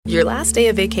Your last day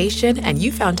of vacation and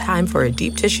you found time for a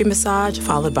deep tissue massage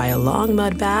followed by a long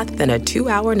mud bath, then a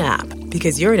 2-hour nap.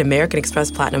 Because you're an American Express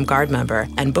Platinum Card member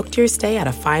and booked your stay at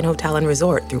a fine hotel and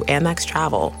resort through Amex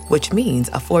Travel, which means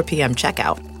a 4 p.m.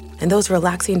 checkout. And those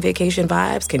relaxing vacation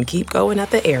vibes can keep going at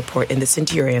the airport in the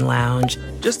Centurion Lounge.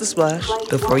 Just a splash.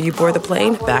 Before you board the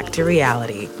plane, back to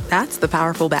reality. That's the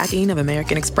powerful backing of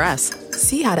American Express.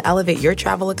 See how to elevate your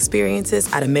travel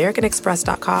experiences at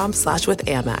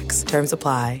americanexpress.com/withAmex. Terms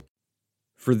apply.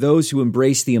 For those who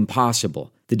embrace the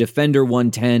impossible, the Defender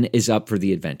 110 is up for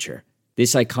the adventure.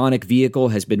 This iconic vehicle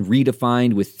has been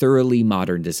redefined with thoroughly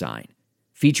modern design.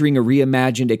 Featuring a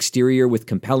reimagined exterior with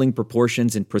compelling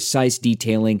proportions and precise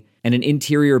detailing, and an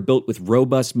interior built with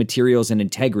robust materials and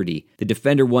integrity, the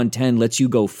Defender 110 lets you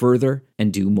go further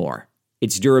and do more.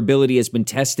 Its durability has been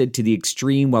tested to the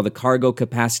extreme, while the cargo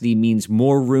capacity means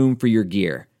more room for your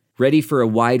gear. Ready for a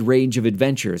wide range of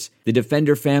adventures, the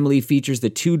Defender family features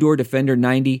the 2-door Defender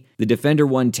 90, the Defender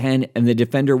 110, and the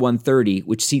Defender 130,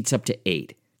 which seats up to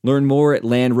 8. Learn more at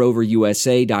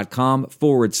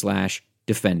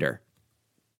LandRoverUSA.com/Defender.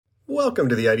 Welcome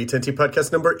to the ID10T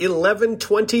podcast number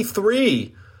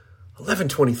 1123.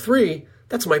 1123?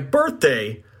 That's my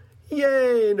birthday!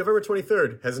 Yay! November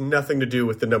 23rd. Has nothing to do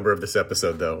with the number of this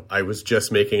episode, though. I was just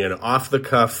making an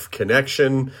off-the-cuff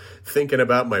connection, thinking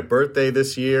about my birthday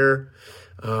this year.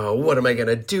 What am I going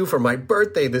to do for my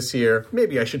birthday this year?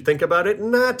 Maybe I should think about it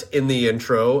not in the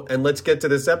intro, and let's get to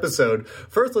this episode.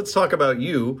 First, let's talk about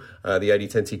you, the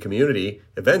ID10T community,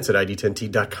 events at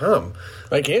ID10T.com.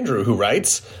 Like Andrew, who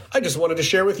writes, I just wanted to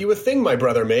share with you a thing my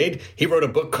brother made. He wrote a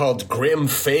book called Grim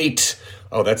Fate.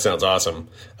 Oh, that sounds awesome.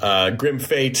 Grim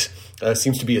Fate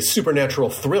seems to be a supernatural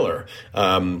thriller,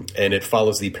 and it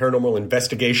follows the paranormal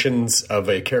investigations of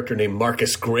a character named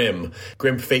Marcus Grimm.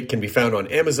 Grim Fate can be found on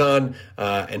Amazon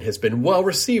and has been well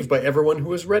received by everyone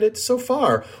who has read it so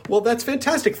far. Well, that's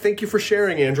fantastic. Thank you for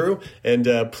sharing, Andrew.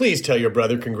 And please tell your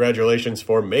brother congratulations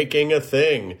for making a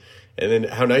thing. And then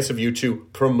how nice of you to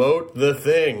promote the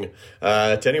thing.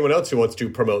 To anyone else who wants to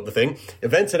promote the thing,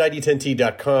 events at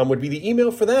ID10T.com would be the email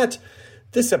for that.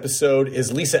 This episode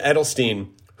is Lisa Edelstein,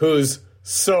 who's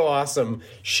so awesome.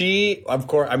 She, of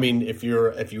course, I mean, if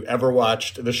you ever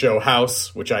watched the show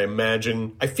House, which I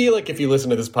imagine, I feel like if you listen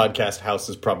to this podcast, House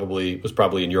was probably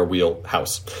in your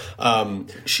wheelhouse.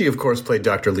 She, of course, played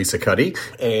Dr. Lisa Cuddy,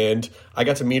 and I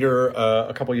got to meet her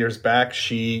a couple years back.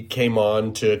 She came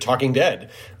on to Talking Dead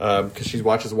because she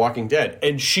watches Walking Dead,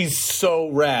 and she's so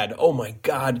rad. Oh my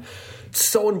God.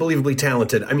 So unbelievably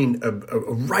talented. I mean, a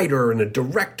writer and a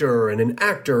director and an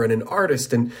actor and an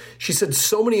artist. And she said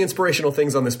so many inspirational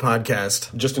things on this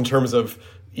podcast, just in terms of,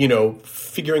 you know,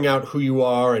 figuring out who you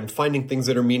are and finding things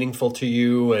that are meaningful to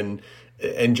you and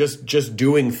just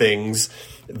doing things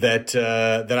that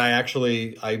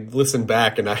I listened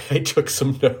back and I took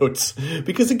some notes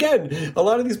because, again, a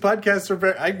lot of these podcasts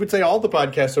are I would say all the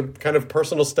podcasts are kind of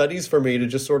personal studies for me to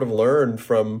just sort of learn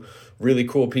from really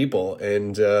cool people.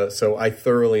 And so I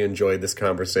thoroughly enjoyed this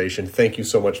conversation. Thank you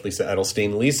so much, Lisa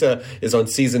Edelstein. Lisa is on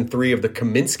season 3 of The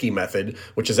Kaminsky Method,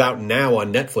 which is out now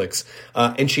on Netflix.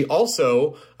 And she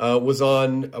also was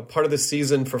on a part of the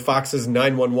season for Fox's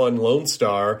 911 Lone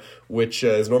Star, which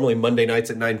is normally Monday nights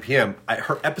at 9 p.m.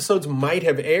 Her episodes might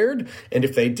have aired, and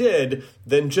if they did,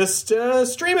 then just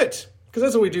stream it, because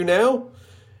that's what we do now.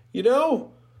 You know,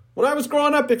 when I was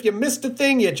growing up, if you missed a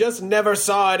thing, you just never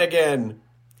saw it again.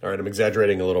 All right, I'm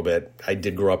exaggerating a little bit. I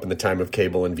did grow up in the time of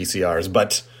cable and VCRs,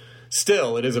 but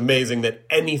still, it is amazing that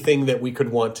anything that we could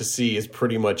want to see is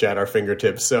pretty much at our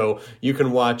fingertips. So you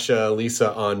can watch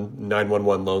Lisa on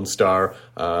 911 Lone Star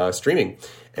streaming.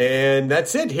 And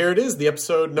that's it. Here it is, the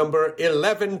episode number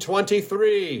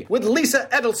 1123 with Lisa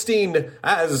Edelstein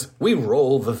as we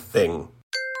roll the thing.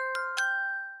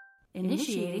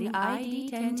 Initiating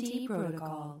ID10T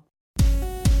protocol.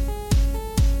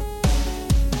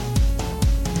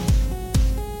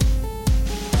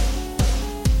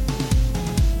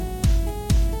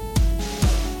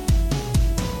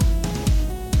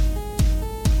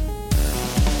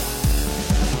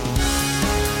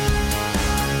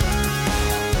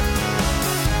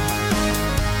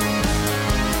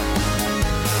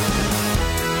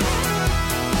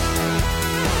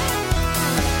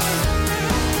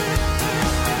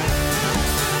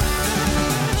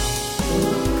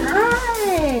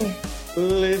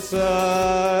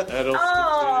 Lisa Edelstein.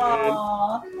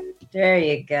 Oh, there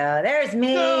you go. There's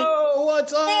me. Oh,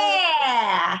 what's up?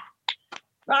 Yeah.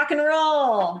 Rock and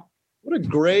roll. What a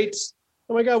great,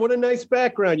 oh my God, what a nice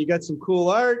background. You got some cool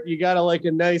art. You got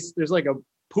there's like a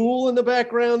pool in the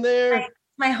background there.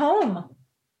 My home.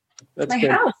 That's my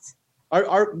good. house.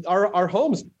 Our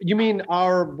homes. You mean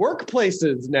our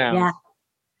workplaces now? Yeah.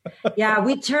 Yeah,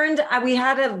 we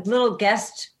had a little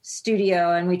guest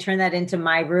studio and we turned that into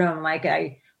my room. Like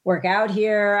I work out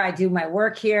here, I do my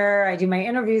work here, I do my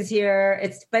interviews here.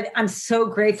 But I'm so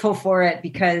grateful for it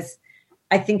because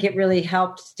I think it really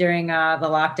helped during the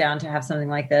lockdown to have something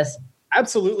like this.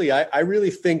 Absolutely. I really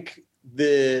think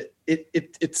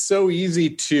it's so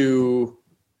easy to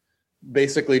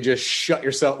basically just shut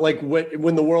yourself. Like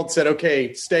when the world said,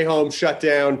 okay, stay home, shut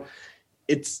down,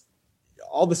 it's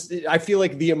all this. I feel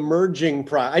like the emerging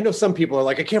I know some people are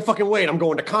like, I can't fucking wait. I'm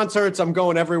going to concerts. I'm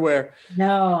going everywhere.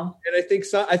 No. And I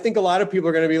think a lot of people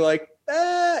are going to be like,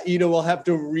 we'll have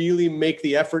to really make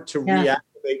the effort to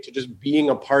reactivate to just being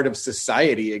a part of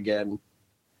society again.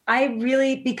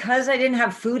 Because I didn't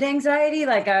have food anxiety,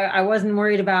 like I wasn't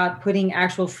worried about putting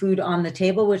actual food on the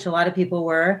table, which a lot of people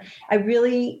were. I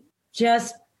really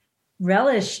just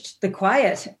relished the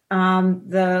quiet,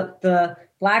 the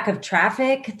lack of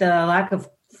traffic, the lack of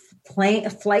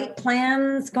flight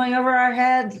plans going over our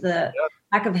heads, the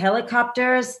lack of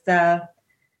helicopters. I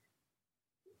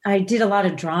did a lot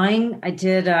of drawing. I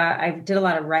did a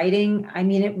lot of writing. I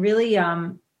mean, it really.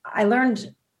 I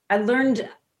learned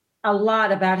a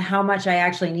lot about how much I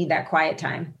actually need that quiet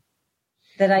time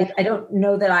that I don't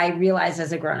know that I realized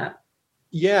as a grown-up.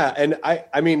 Yeah. And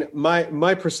I mean,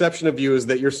 my perception of you is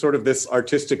that you're sort of this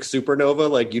artistic supernova.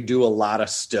 Like you do a lot of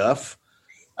stuff.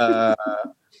 I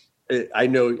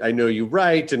know you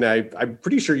write, and I'm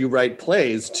pretty sure you write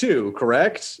plays too,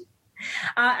 correct?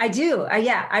 I do.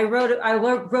 I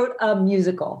wrote a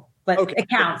musical, but it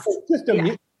counts.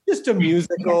 Just a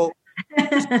musical.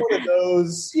 Just one of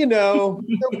those, no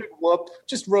big whoop.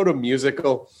 Just wrote a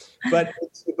musical, but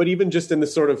even just in the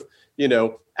sort of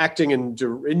acting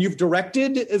and you've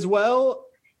directed as well.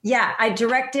 Yeah, I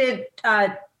directed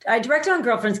on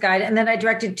Girlfriend's Guide, and then I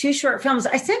directed 2 short films.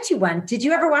 I sent you one. Did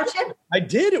you ever watch it? I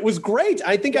did. It was great.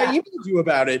 I think I emailed you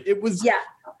about it. It was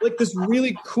like this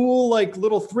really cool, like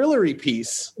little thrillery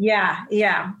piece. Yeah.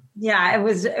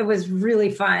 It was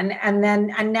really fun. And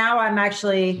now I'm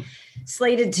actually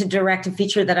slated to direct a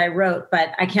feature that I wrote,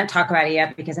 but I can't talk about it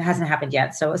yet because it hasn't happened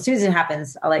yet. So as soon as it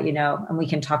happens, I'll let you know, and we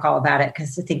can talk all about it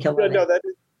because I think you'll love it.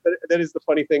 That is the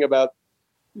funny thing about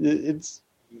it's.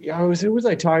 Who was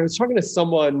I talking? I was talking to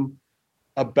someone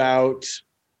about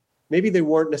maybe they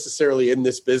weren't necessarily in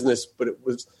this business, but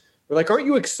they're like, "Aren't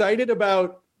you excited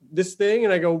about this thing?"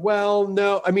 And I go, "Well,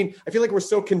 no. I mean, I feel like we're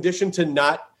so conditioned to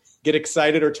not get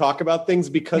excited or talk about things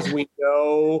because we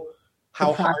know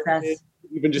how hard it is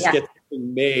to even just get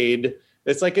something made.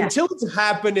 It's like until it's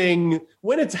happening,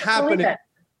 when it's happening,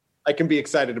 I can be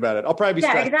excited about it. I'll probably be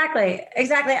stressed.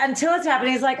 Exactly. Until it's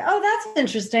happening, it's like, oh, that's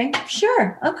interesting.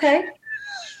 Sure. Okay.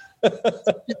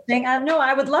 Interesting. No,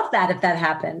 I would love that if that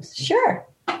happened. Sure.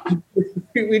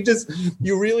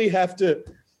 You really have to,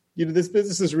 this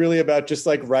business is really about just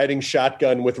like riding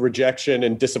shotgun with rejection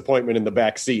and disappointment in the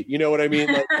back seat. You know what I mean?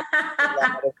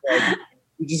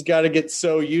 You just got to get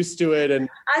so used to it. And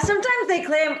sometimes they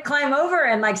climb over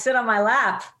and like sit on my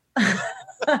lap.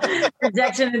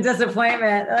 Rejection and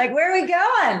disappointment. Like, where are we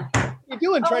going? What are you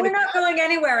doing? We're not going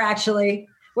anywhere, actually.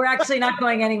 We're actually not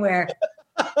going anywhere.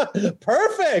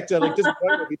 Perfect. I'm like,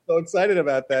 disappointed. I'd be so excited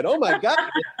about that. Oh my God.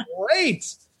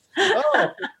 Great.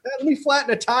 Oh, let me flatten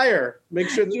a tire. Make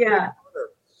sure this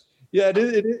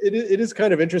it is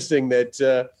kind of interesting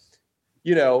that,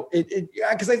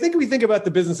 because I think we think about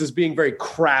the business as being very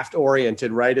craft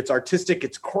oriented, right? It's artistic,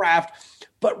 it's craft,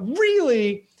 but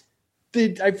really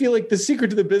I feel like the secret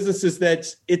to the business is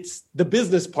that it's the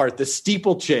business part, the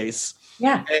steeplechase,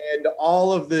 and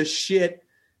all of the shit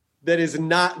that is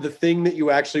not the thing that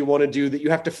you actually want to do, that you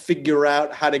have to figure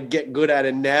out how to get good at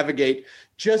and navigate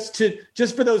just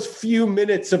for those few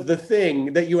minutes of the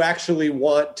thing that you actually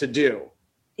want to do.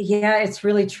 Yeah, it's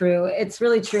really true. It's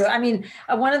really true. I mean,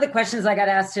 one of the questions I got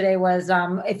asked today was,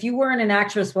 if you weren't an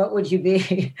actress, what would you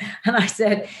be? And I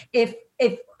said, if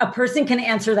a person can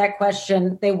answer that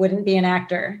question, they wouldn't be an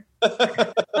actor.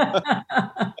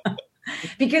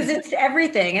 Because it's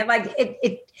everything. And like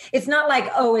it's not like,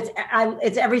 oh,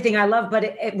 it's everything I love,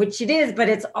 but which it is, but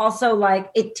it's also like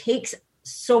it takes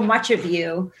so much of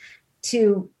you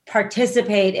to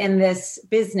participate in this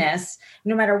business,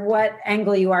 no matter what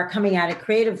angle you are coming at it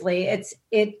creatively.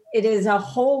 It is a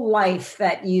whole life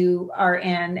that you are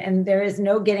in, and there is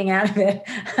no getting out of it.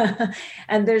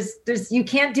 And there's you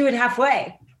can't do it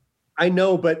halfway. I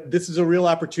know, but this is a real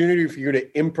opportunity for you to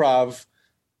improv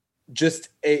just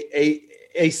a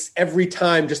every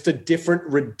time, just a different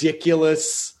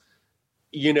ridiculous,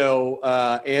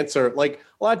 answer. Like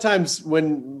a lot of times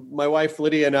when my wife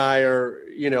Lydia and I are,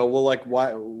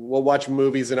 we'll watch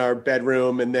movies in our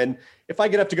bedroom, and then if I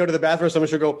get up to go to the bathroom, someone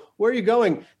should go, "Where are you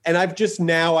going?" And I just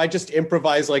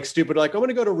improvise like stupid, like I'm going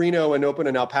to go to Reno and open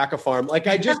an alpaca farm. Like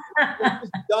it's just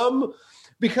dumb,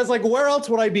 because like where else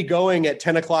would I be going at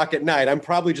 10 o'clock at night? I'm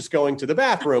probably just going to the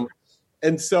bathroom.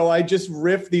 And so I just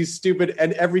riff these stupid,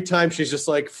 and every time she's just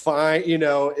like, fine,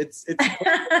 it's it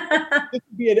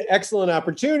would be an excellent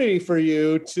opportunity for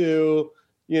you to,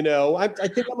 I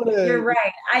think I'm going to. You're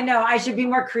right. I know I should be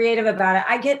more creative about it.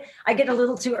 I get a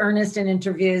little too earnest in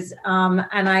interviews. And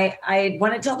I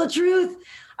want to tell the truth.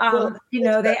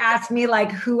 They ask me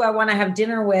like who I want to have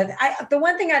dinner with. The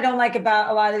one thing I don't like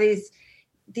about a lot of these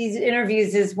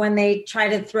interviews is when they try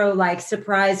to throw like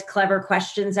surprise, clever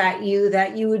questions at you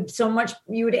that you would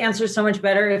answer so much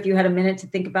better if you had a minute to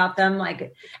think about them.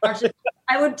 Like, actually,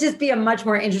 I would just be a much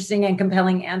more interesting and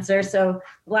compelling answer. So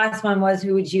the last one was,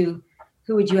 who would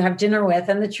you have dinner with?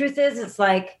 And the truth is, it's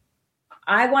like,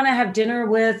 I want to have dinner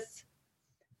with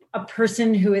a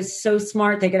person who is so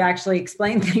smart they could actually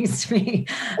explain things to me.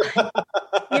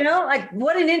 Like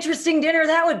what an interesting dinner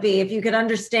that would be if you could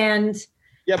understand.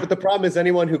 Yeah, but the problem is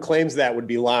anyone who claims that would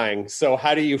be lying. So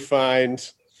how do you find...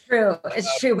 True,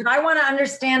 it's true. But I want to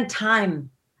understand time.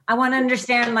 I want to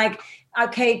understand, like,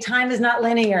 okay, time is not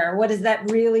linear. What does that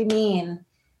really mean?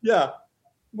 Yeah.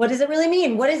 What does it really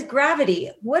mean? What is gravity?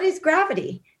 What is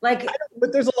gravity? Like,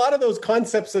 but there's a lot of those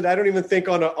concepts that I don't even think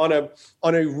on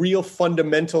a real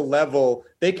fundamental level,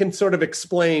 they can sort of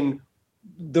explain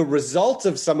the results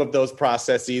of some of those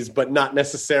processes, but not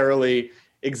necessarily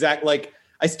exact, like...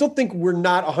 I still think we're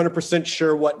not 100%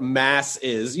 sure what mass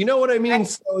is. You know what I mean? Right.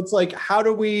 So it's like, and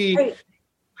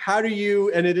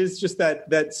it is just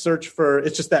that search for,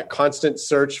 it's just that constant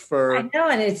search for. I know.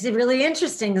 And it's really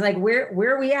interesting. Like where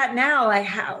are we at now? Like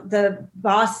how the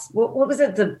boss, what was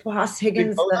it? The boss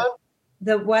Higgins,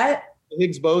 the what? The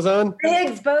Higgs boson? The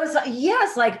Higgs boson.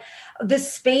 Yes. Like the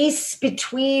space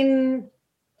between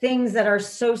things that are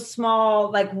so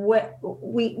small, like what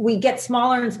we get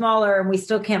smaller and smaller and we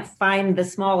still can't find the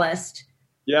smallest.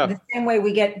 Yeah. The same way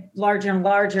we get larger and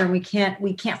larger and we can't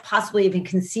possibly even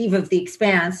conceive of the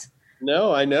expanse.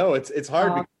 No, I know. It's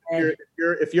hard because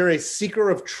if you're a seeker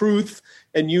of truth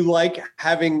and you like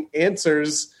having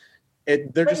answers,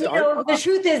 the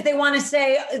truth is they want to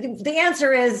say the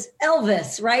answer is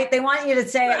Elvis, right? They want you to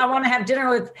say, right. I want to have dinner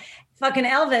with fucking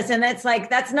Elvis. And it's like,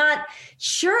 that's not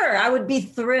sure. I would be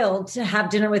thrilled to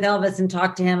have dinner with Elvis and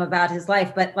talk to him about his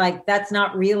life. But like, that's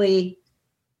not really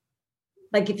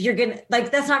like, if you're going to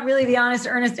like, that's not really the honest,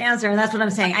 earnest answer. And that's what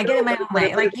I'm saying. I get it my own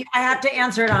way. Like I have to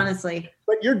answer it honestly.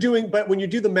 But when you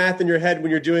do the math in your head, when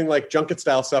you're doing like junket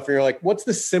style stuff and you're like, what's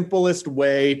the simplest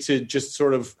way to just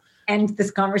sort of end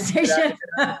this conversation?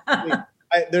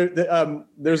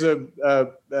 There's a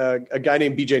guy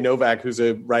named BJ Novak who's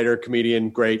a writer, comedian,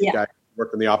 great guy,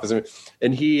 worked in the office,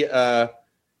 and he had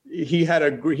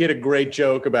a great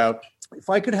joke about, if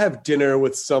I could have dinner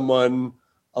with someone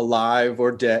alive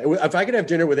or dead, if I could have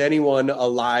dinner with anyone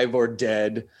alive or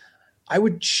dead, I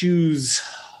would choose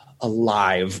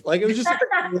alive. Like it was just a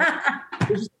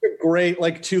great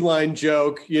like 2-line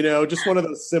joke, just one of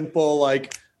those simple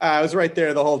like I was right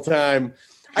there the whole time.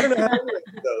 I don't know how to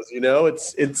do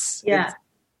those, it's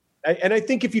and I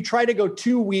think if you try to go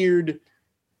too weird,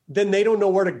 then they don't know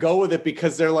where to go with it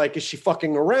because they're like, is she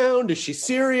fucking around? Is she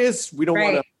serious? We don't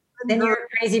want to. Then you're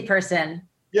a crazy person.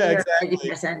 Yeah,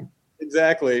 exactly.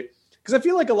 Exactly. Because I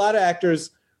feel like a lot of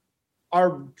actors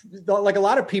are like, a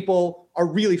lot of people are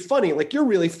really funny. Like you're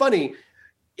really funny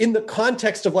in the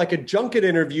context of like a junket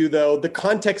interview, though. The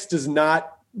context does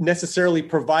not necessarily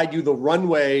provide you the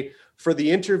runway for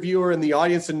the interviewer and the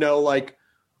audience to know, like,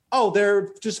 oh,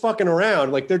 they're just fucking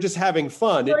around. Like they're just having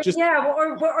fun. Or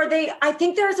they, I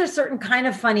think there's a certain kind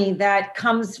of funny that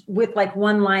comes with like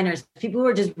one-liners. People who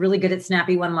are just really good at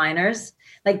snappy one-liners.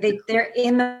 Like they're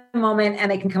in the moment and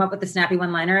they can come up with a snappy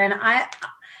one-liner. And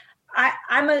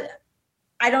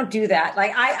I don't do that.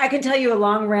 Like I can tell you a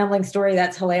long rambling story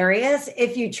that's hilarious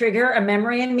if you trigger a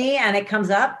memory in me and it comes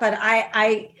up, but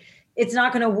it's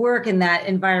not going to work in that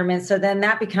environment. So then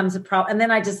that becomes a problem. And then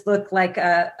I just look like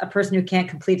a person who can't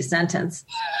complete a sentence.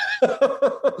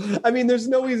 I mean, there's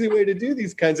no easy way to do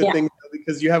these kinds of things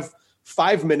because you have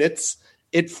 5 minutes.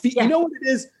 You know what it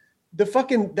is?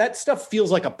 That stuff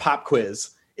feels like a pop quiz.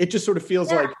 It just sort of feels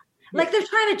like they're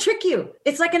trying to trick you.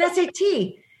 It's like an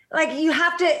SAT. Like you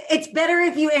have to, it's better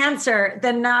if you answer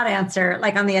than not answer,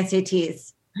 like on the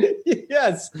SATs.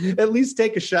 Yes, at least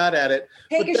take a shot at it.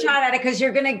 Take a shot at it because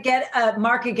you're going to get a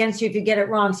mark against you if you get it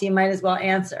wrong. So you might as well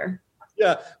answer.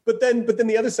 Yeah, but then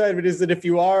the other side of it is that if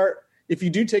you are if you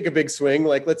do take a big swing,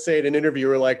 like let's say at an interview,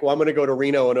 you're like, well, I'm going to go to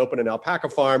Reno and open an alpaca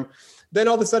farm. Then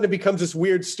all of a sudden it becomes this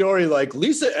weird story like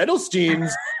Lisa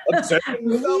Edelstein's obsession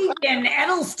with alpacas. And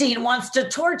Edelstein wants to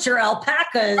torture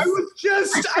alpacas. Not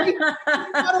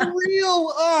a real,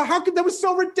 that was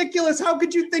so ridiculous. How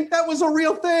could you think that was a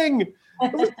real thing?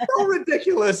 It was so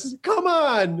ridiculous. Come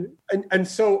on. And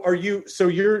so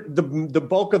you're the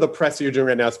bulk of the press that you're doing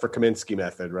right now is for Kaminsky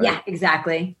Method, right? Yeah,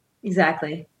 exactly.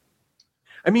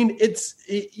 I mean,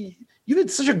 you've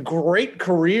had such a great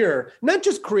career, not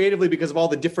just creatively because of all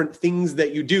the different things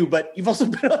that you do, but you've also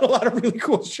been on a lot of really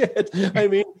cool shit. I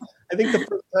mean, I think the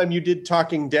first time you did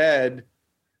Talking Dead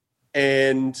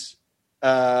and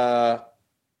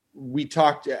we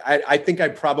talked, I think I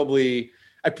probably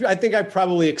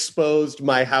exposed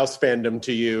my House fandom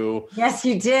to you. Yes,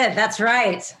 you did. That's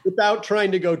right. Without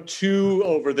trying to go too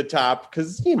over the top,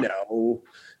 because,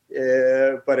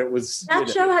 but it was... That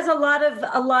show has a lot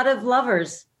of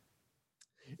lovers.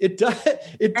 It does.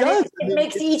 It does. It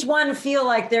makes each one feel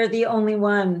like they're the only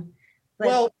one.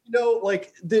 There's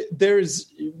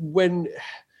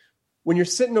when you're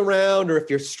sitting around or if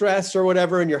you're stressed or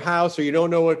whatever in your house or you don't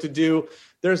know what to do,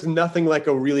 there's nothing like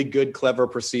a really good, clever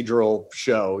procedural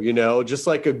show, just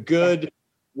like a good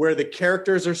where the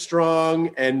characters are strong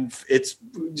and it's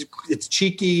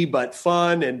cheeky but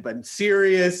fun but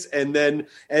serious. And then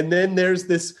there's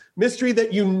this mystery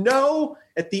that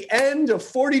at the end of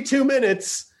 42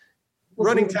 minutes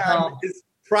running time is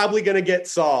probably going to get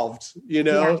solved,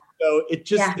 So it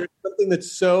just there's something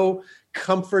that's so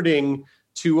comforting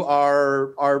to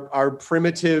our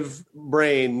primitive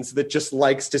brains that just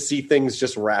likes to see things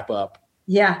just wrap up.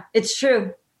 Yeah, it's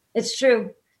true.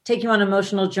 Take you on an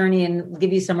emotional journey and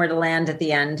give you somewhere to land at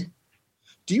the end.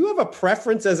 Do you have a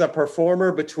preference as a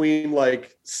performer between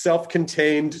like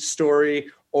self-contained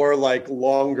story or like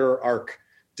longer arc?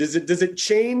 Does it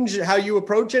change how you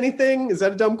approach anything? Is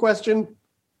that a dumb question?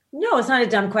 No, it's not a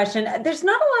dumb question. There's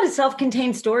not a lot of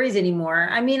self-contained stories anymore.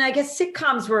 I mean, I guess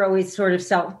sitcoms were always sort of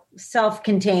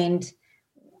self-contained.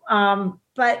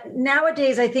 But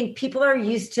nowadays, I think people are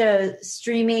used to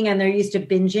streaming and they're used to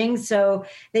binging. So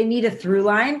they need a through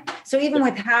line. So even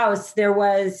with House, there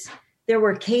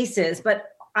were cases, but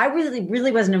I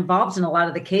really wasn't involved in a lot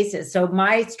of the cases. So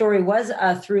my story was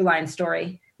a through line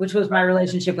story, which was my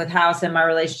relationship with House and my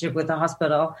relationship with the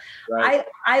hospital. Right.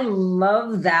 I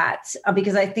love that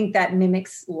because I think that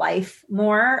mimics life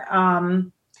more.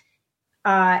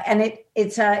 And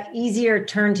it's a easier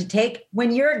turn to take.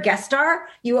 When you're a guest star,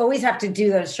 you always have to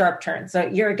do those sharp turns. So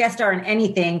you're a guest star in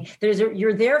anything.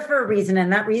 You're there for a reason,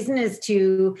 and that reason is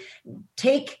to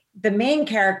take the main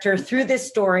character through this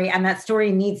story, and that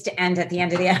story needs to end at the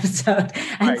end of the episode.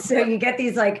 And so you get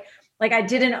these like I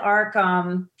did an arc.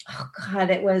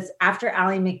 It was after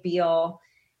Ally McBeal.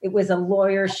 It was a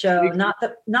lawyer show, not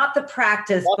the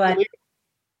Practice, but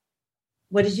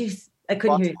what did you? I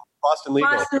couldn't hear you.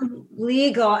 Boston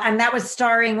Legal, and that was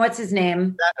starring what's his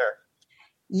name? Better.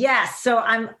 Yes. So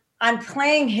I'm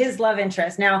playing his love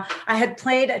interest. Now, I had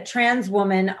played a trans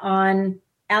woman on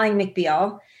Ally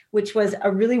McBeal, which was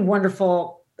a really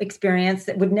wonderful experience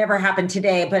that would never happen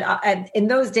today. But in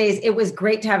those days, it was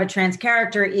great to have a trans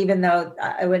character, even though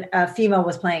a female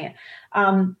was playing it.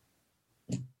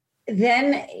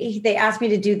 Then they asked me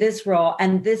to do this role,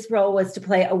 and this role was to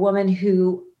play a woman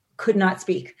who could not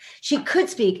speak. She could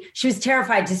speak. She was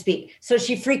terrified to speak. So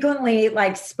she frequently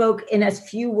spoke in as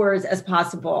few words as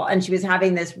possible. And she was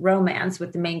having this romance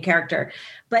with the main character.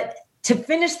 But to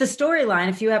finish the storyline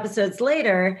a few episodes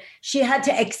later, she had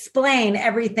to explain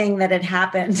everything that had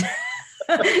happened.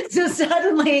 So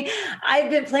suddenly I've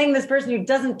been playing this person who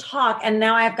doesn't talk. And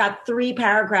now I've got 3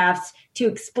 paragraphs to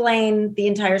explain the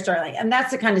entire storyline. And that's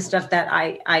the kind of stuff that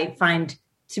I find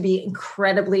to be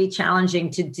incredibly challenging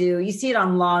to do. You see it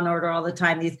on Law and Order all the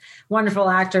time, these wonderful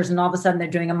actors, and all of a sudden they're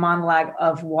doing a monologue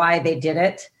of why they did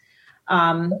it.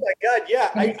 Oh my God, yeah.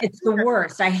 It's the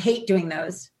worst. I hate doing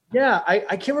those. Yeah,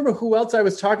 I can't remember who else I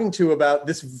was talking to about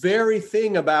this very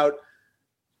thing about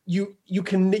you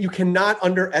cannot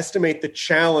underestimate the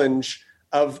challenge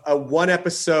of a 1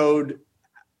 episode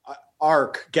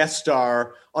arc guest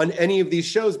star on any of these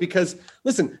shows, because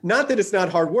listen, not that it's not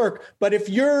hard work, but if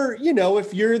you're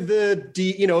if you're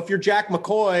Jack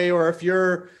McCoy, or if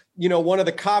you're one of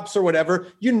the cops or whatever,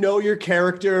 your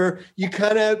character,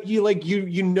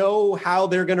 you know how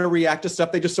they're going to react to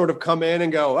stuff. They just sort of come in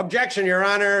and go, objection, Your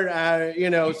Honor,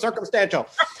 circumstantial.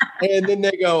 And then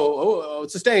they go, oh,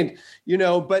 sustained,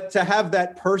 but to have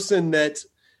that person that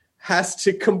has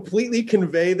to completely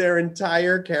convey their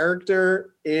entire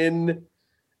character in,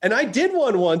 and I did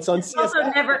one once on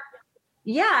CSI.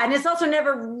 And it's also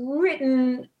never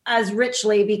written as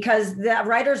richly because the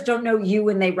writers don't know you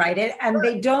when they write it, and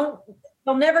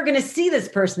they're never going to see this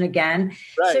person again.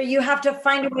 Right. So you have to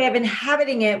find a way of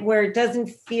inhabiting it where it doesn't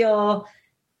feel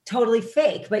totally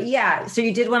fake. But yeah, so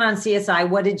you did one on CSI.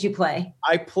 What did you play?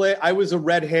 I was a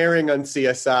red herring on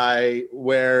CSI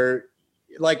where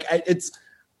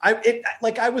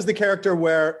I was the character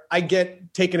where I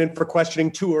get taken in for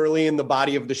questioning too early in the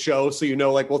body of the show. So,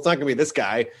 well, it's not going to be this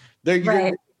guy.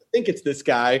 You think it's this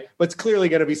guy, but it's clearly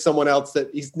going to be someone else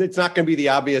it's not going to be the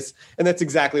obvious. And that's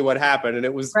exactly what happened. And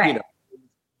it was,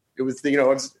 it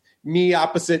was me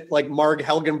opposite like Marg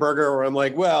Helgenberger, where I'm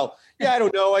like, well, yeah, I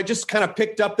don't know. I just kind of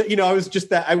picked up that, I was just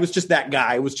that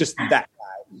guy. It was just that guy.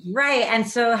 Right. And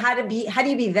so how do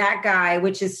you be that guy,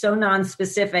 which is so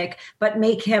non-specific, but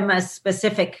make him a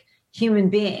specific human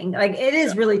being? Like, it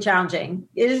is really challenging.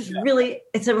 It is really,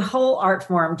 it's a whole art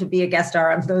form to be a guest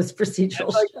star on those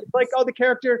procedural shows. The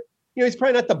character, he's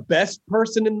probably not the best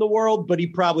person in the world, but he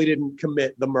probably didn't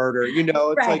commit the murder.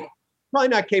 It's like probably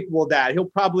not capable of that. He'll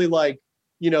probably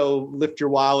lift your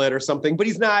wallet or something, but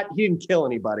he didn't kill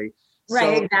anybody.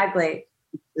 Right. So, exactly.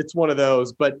 It's one of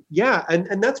those, but yeah.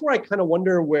 And that's where I kind of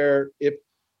wonder where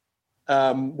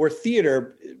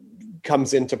theater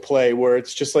comes into play, where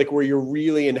it's just like where you're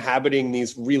really inhabiting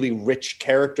these really rich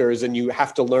characters and you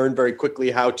have to learn very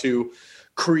quickly how to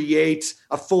create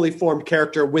a fully formed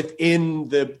character within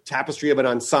the tapestry of an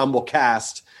ensemble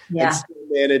cast and still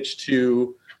manage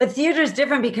to. But theater is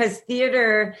different because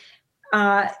theater,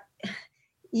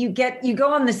 you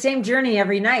go on the same journey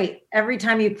every night. Every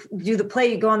time you do the play,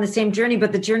 you go on the same journey,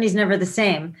 but the journey's never the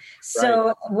same.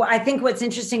 So I think what's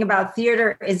interesting about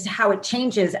theater is how it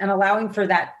changes and allowing for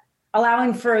that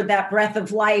breath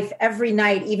of life every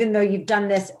night, even though you've done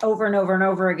this over and over and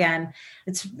over again.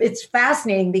 It's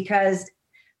fascinating because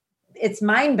it's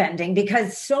mind-bending,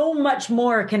 because so much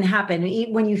more can happen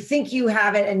when you think you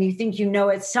have it and you think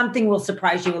it. Something will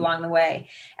surprise you along the way,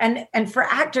 and for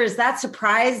actors,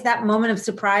 that moment of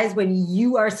surprise when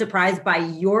you are surprised by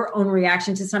your own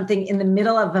reaction to something in the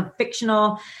middle of a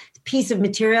fictional piece of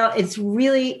material, it's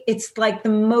like the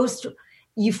most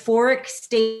euphoric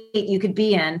state you could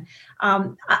be in.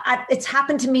 It's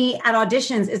happened to me at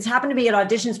auditions. It's happened to me at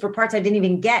auditions for parts I didn't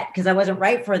even get because I wasn't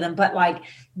right for them. But like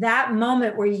that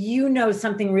moment where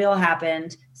something real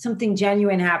happened, something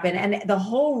genuine happened, and the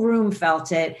whole room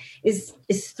felt it is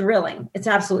thrilling. It's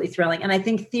absolutely thrilling. And I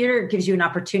think theater gives you an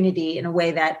opportunity in a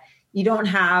way that you don't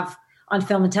have on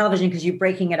film and television because you're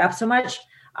breaking it up so much.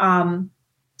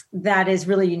 That is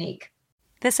really unique.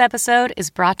 This episode is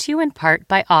brought to you in part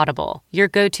by Audible, your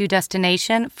go-to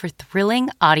destination for thrilling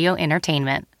audio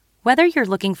entertainment. Whether you're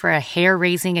looking for a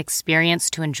hair-raising experience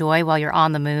to enjoy while you're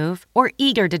on the move or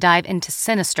eager to dive into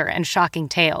sinister and shocking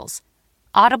tales,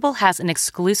 Audible has an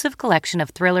exclusive collection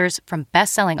of thrillers from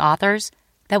best-selling authors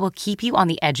that will keep you on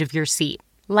the edge of your seat,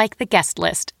 like The Guest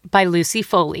List by Lucy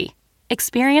Foley.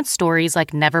 Experience stories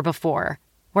like never before,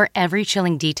 where every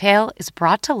chilling detail is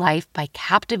brought to life by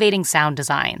captivating sound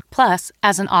design. Plus,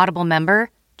 as an Audible member,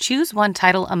 choose one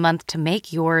title a month to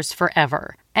make yours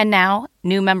forever. And now,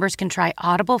 new members can try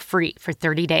Audible free for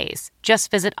 30 days.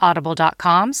 Just visit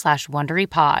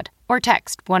audible.com/WonderyPod or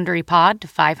text WonderyPod to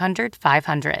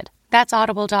 500-500. That's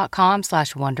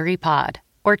audible.com/WonderyPod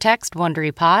or text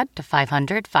WonderyPod to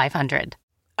 500-500.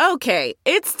 Okay,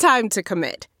 it's time to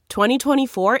commit.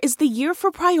 2024 is the year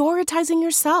for prioritizing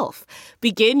yourself.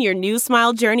 Begin your new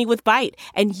smile journey with Byte,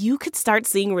 and you could start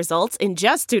seeing results in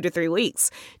just 2 to 3 weeks.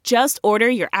 Just order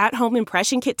your at-home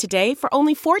impression kit today for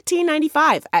only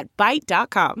 $14.95 at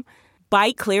Byte.com.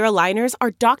 Byte Clear aligners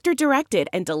are doctor-directed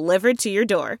and delivered to your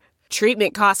door.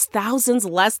 Treatment costs thousands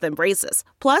less than braces.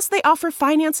 Plus, they offer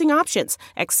financing options,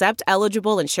 accept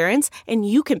eligible insurance, and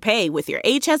you can pay with your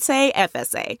HSA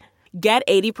FSA. Get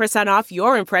 80% off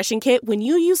your impression kit when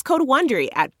you use code WONDERY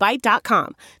at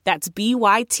Byte.com. That's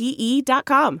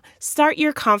BYTE.com. Start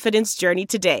your confidence journey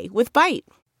today with Byte.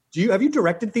 Have you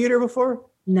directed theater before?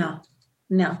 No.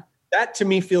 That to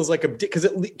me feels like because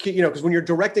when you're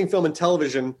directing film and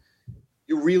television,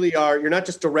 you're not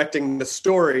just directing the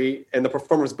story and the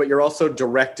performance, but you're also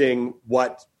directing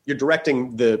what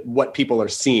people are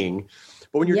seeing.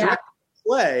 But when you're directing a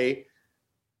play,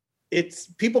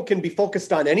 people can be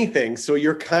focused on anything. So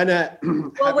you're kind of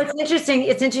well. What's interesting?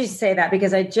 It's interesting to say that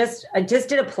because I just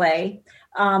did a play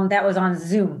that was on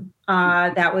Zoom.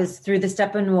 That was through the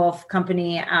Steppenwolf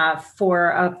Company for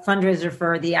a fundraiser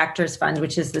for the Actors Fund,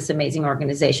 which is this amazing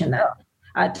organization that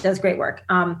does great work.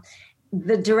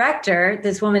 The director,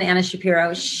 this woman Anna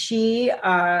Shapiro,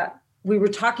 we were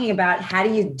talking about how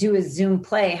do you do a Zoom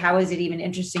play? How is it even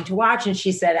interesting to watch? And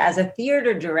she said, as a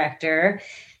theater director,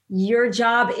 your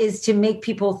job is to make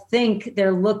people think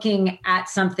they're looking at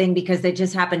something because they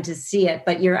just happen to see it,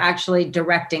 but you're actually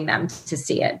directing them to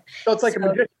see it. So it's like a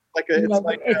magician.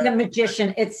 It's a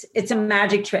magician. It's a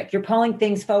magic trick. You're pulling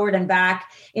things forward and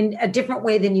back in a different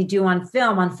way than you do on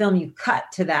film. On film, you cut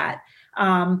to that.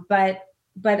 But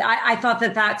I thought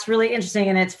that that's really interesting,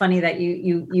 and it's funny that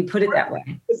you put it that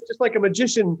way. It's just like a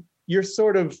magician. You're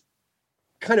sort of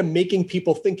kind of making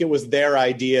people think it was their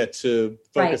idea to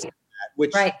focus on that.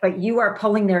 Right, but you are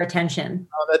pulling their attention.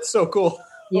 Oh, that's so cool.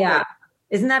 Yeah.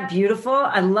 Isn't that beautiful?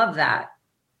 I love that.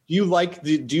 Do you like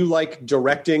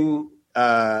directing,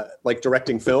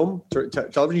 directing film,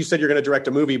 television? You said you're going to direct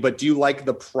a movie, but do you like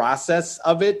the process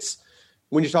of it?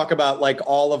 When you talk about like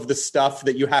all of the stuff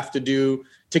that you have to do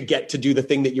to get to do the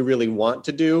thing that you really want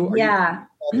to do? Yeah.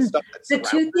 The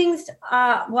two things,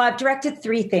 I've directed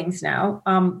 3 things now.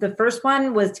 The first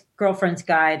one was Girlfriend's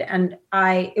Guide, and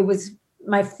it was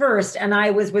my first, and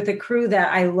I was with a crew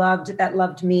that I loved, that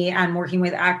loved me, and working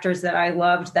with actors that I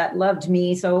loved, that loved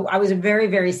me. So I was very,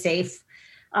 very safe.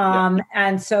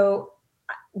 And so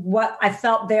what I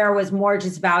felt there was more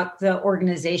just about the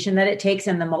organization that it takes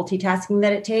and the multitasking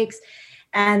that it takes,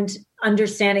 and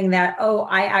understanding that,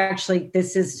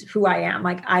 this is who I am.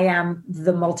 Like, I am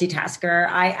the multitasker.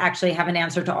 I actually have an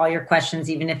answer to all your questions,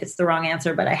 even if it's the wrong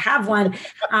answer, but I have one.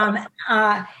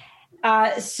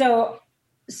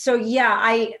 So yeah,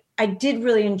 I did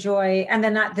really enjoy, and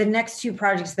then the next 2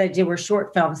 projects that I did were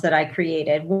short films that I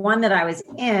created, one that I was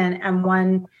in and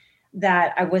one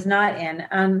that I was not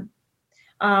in.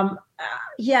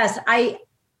 Yes,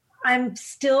 I'm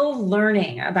still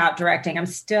learning about directing. I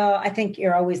think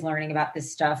you're always learning about this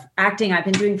stuff. Acting, I've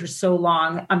been doing for so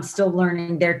long. I'm still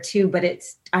learning there too, but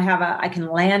I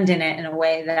can land in it in a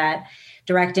way that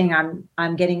directing, I'm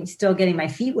still getting my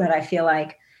feet wet, I feel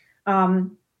like.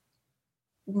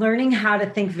 Learning how to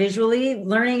think visually,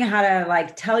 learning how to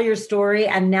like tell your story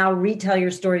and now retell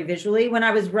your story visually. When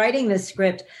I was writing this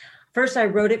script, first I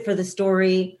wrote it for the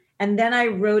story, and then I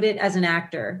wrote it as an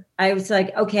actor. I was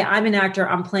like, okay, I'm an actor.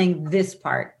 I'm playing this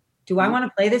part. Do I want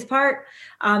to play this part?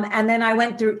 And then I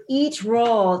went through each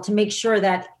role to make sure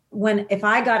that if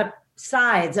I got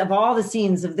sides of all the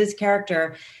scenes of this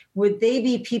character, would they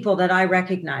be people that I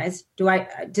recognize? Does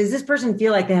this person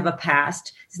feel like they have a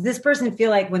past? Does this person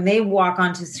feel like when they walk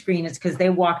onto the screen, it's because they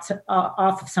walked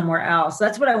off of somewhere else? So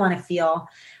that's what I want to feel.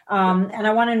 And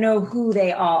I want to know who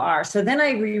they all are. So then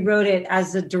I rewrote it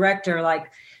as a director,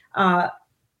 like, are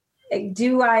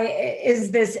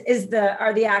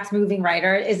the acts moving right?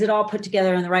 Or is it all put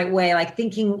together in the right way? Like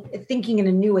thinking in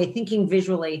a new way, thinking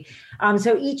visually. And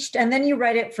then you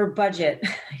write it for budget.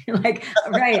 Like,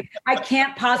 right, I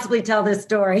can't possibly tell this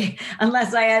story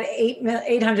unless I had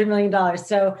 $800 million.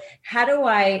 So how do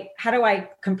I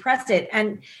compress it?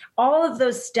 And all of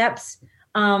those steps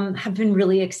have been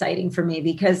really exciting for me,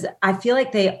 because I feel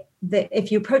like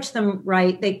if you approach them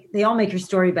right, they all make your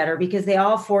story better, because they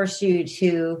all force you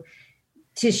to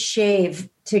shave,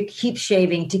 to keep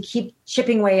shaving, to keep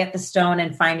chipping away at the stone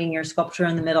and finding your sculpture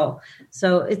in the middle.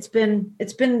 So it's been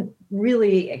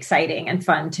really exciting and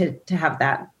fun to have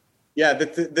that. Yeah,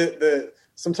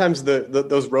 sometimes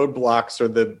those roadblocks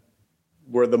are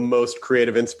where the most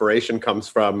creative inspiration comes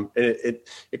from, and it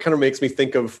kind of makes me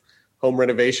think of home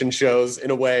renovation shows in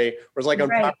a way, where it's like on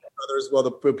Power Brothers, well,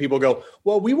 the people go,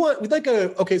 well,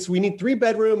 so we need 3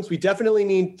 bedrooms. We definitely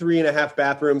need 3.5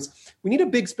 bathrooms. We need a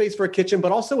big space for a kitchen,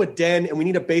 but also a den, and we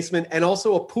need a basement and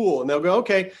also a pool. And they'll go,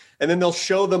 okay. And then they'll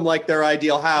show them like their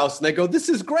ideal house, and they go, this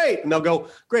is great. And they'll go,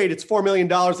 great, it's $4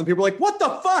 million. And people are like, what the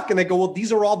fuck? And they go, well,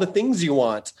 these are all the things you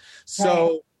want.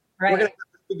 So we're going to have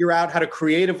to figure out how to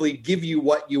creatively give you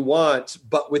what you want,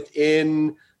 but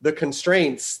within the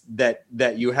constraints that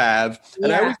you have.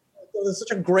 And I always think it's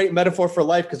such a great metaphor for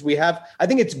life, because I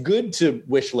think it's good to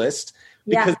wish list,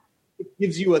 because it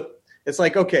gives you it's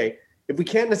like, okay, if we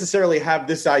can't necessarily have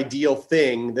this ideal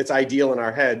thing that's ideal in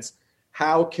our heads,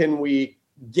 how can we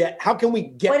get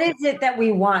what is it that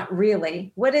we want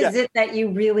really? What is it that you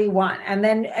really want? And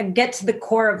then get to the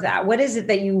core of that. What is it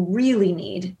that you really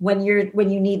need when you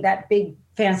need that big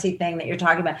fancy thing that you're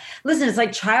talking about? Listen, it's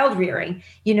like child rearing.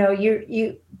 You know,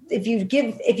 if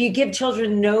you give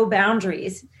children no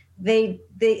boundaries,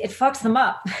 it fucks them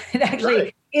up. It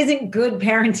actually isn't good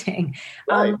parenting.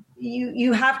 Right.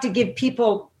 You have to give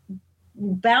people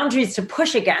boundaries to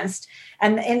push against,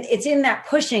 and it's in that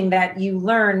pushing that you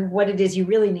learn what it is you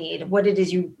really need, what is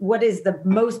the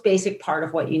most basic part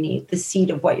of what you need, the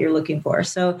seed of what you're looking for.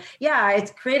 So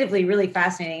it's creatively really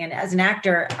fascinating. And as an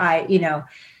actor,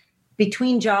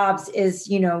 between jobs is,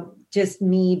 just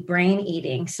me brain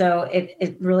eating. So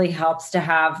it really helps to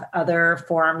have other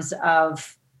forms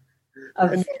of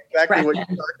of I know exactly what you're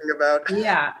expression. talking about.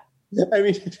 Yeah. I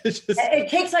mean, it's just, It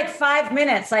takes like 5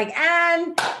 minutes, like,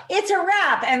 and it's a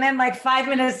wrap. And then like 5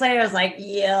 minutes later, it's like,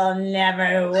 you'll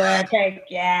never work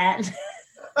again.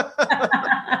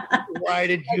 why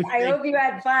did you I think hope you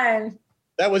had fun.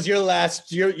 that was your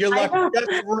last, your luck hope-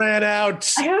 just ran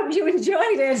out? I hope you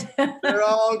enjoyed it. They're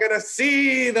all going to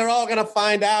see. They're all going to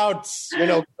find out. You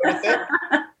know,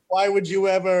 why would you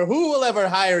ever, who will ever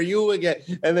hire you again?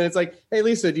 And then it's like, hey,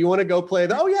 Lisa, do you want to go play?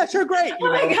 Oh, yeah, sure, great.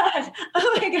 You know?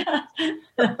 Oh my God.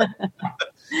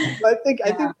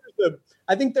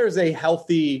 I think there's a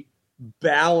healthy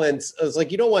balance. It's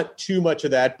like, you don't want too much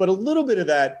of that, but a little bit of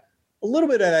that,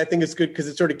 I think is good because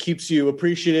it sort of keeps you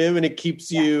appreciative and it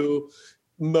keeps you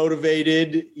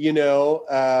motivated, you know,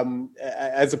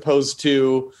 as opposed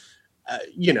to,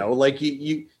 you know, like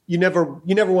you never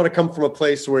want to come from a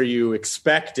place where you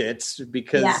expect it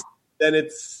because then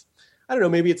it's, I don't know,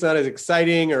 maybe it's not as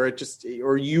exciting or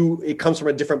it comes from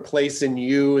a different place in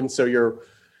you. And so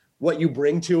what you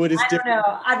bring to it is different. I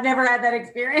don't know. I've never had that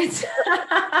experience.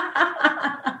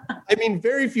 I mean,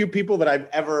 very few people that I've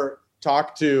ever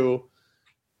talked to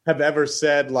have ever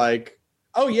said like,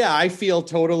 oh yeah, I feel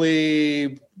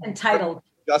totally entitled,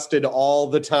 adjusted all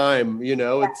the time. You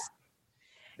know,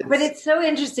 But it's so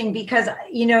interesting because,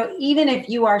 you know, even if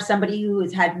you are somebody who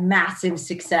has had massive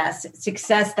success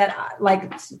that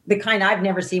like the kind I've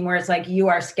never seen where it's like you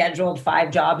are scheduled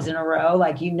 5 jobs in a row,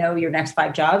 like, you know, your next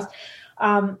 5 jobs,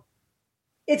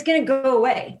 it's going to go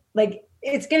away. Like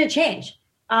it's going to change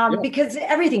because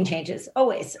everything changes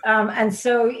always. And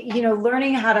so, you know,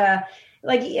 learning how to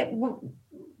like,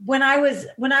 when I was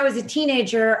a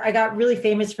teenager, I got really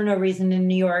famous for no reason in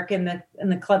New York in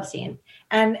the club scene.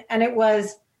 And it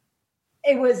was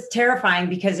terrifying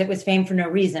because it was fame for no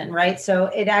reason, right? So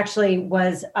it actually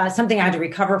was something I had to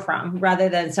recover from rather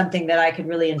than something that I could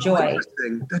really enjoy.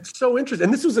 That's so interesting.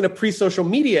 And this was in a pre-social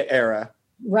media era.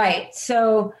 Right.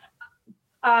 So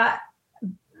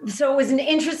it was an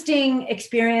interesting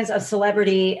experience of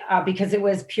celebrity because it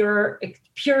was pure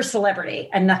celebrity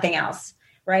and nothing else,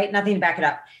 right? Nothing to back it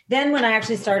up. Then when I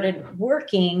actually started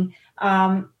working,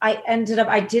 I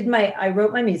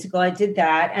wrote my musical, I did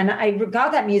that. And I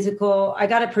got that musical, I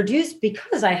got it produced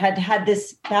because I had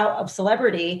this bout of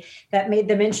celebrity that made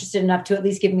them interested enough to at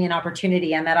least give me an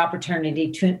opportunity. And that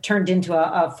opportunity turned into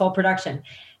a full production.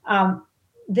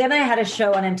 Then I had a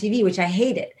show on MTV, which I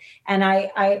hated. And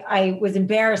I was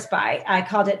embarrassed by. I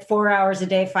called it 4 hours a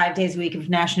day, 5 days a week of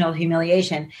national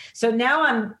humiliation. So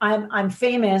now I'm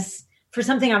famous for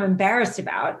something I'm embarrassed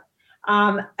about.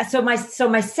 So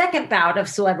my second bout of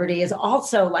celebrity is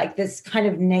also like this kind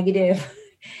of negative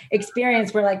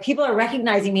experience where like people are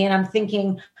recognizing me and I'm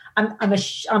thinking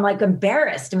I'm like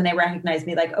embarrassed when they recognize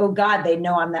me, like, oh God, they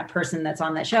know I'm that person that's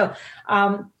on that show.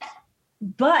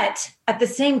 But at the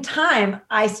same time,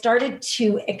 I started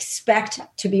to expect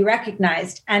to be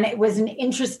recognized. And it was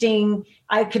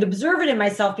I could observe it in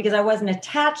myself because I wasn't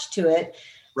attached to it.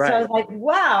 Right. So I was like,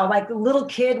 wow, like a little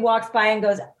kid walks by and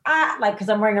goes, like, because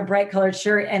I'm wearing a bright colored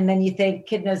shirt. And then you think,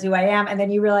 kid knows who I am. And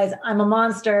then you realize I'm a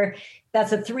monster.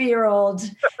 That's a 3-year-old.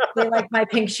 They like my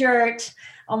pink shirt.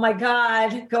 Oh my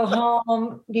God, go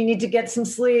home. You need to get some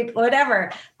sleep,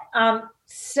 whatever.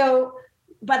 So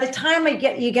by the time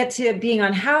you get to being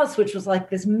on House, which was like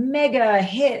this mega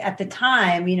hit at the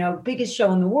time, you know, biggest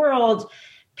show in the world,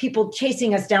 people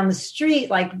chasing us down the street,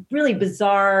 like really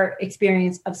bizarre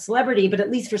experience of celebrity, but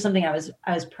at least for something I was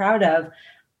proud of.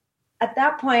 At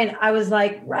that point, I was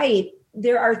like, right,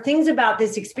 there are things about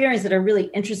this experience that are really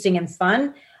interesting and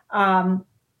fun.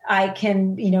 I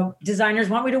can, you know, designers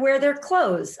want me to wear their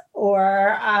clothes,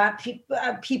 or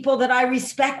people that I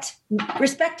respect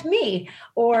me,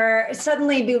 or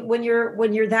suddenly when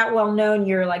you're that well known,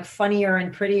 you're like funnier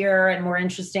and prettier and more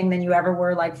interesting than you ever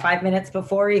were like 5 minutes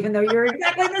before, even though you're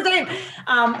exactly the same.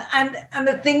 And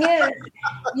the thing is,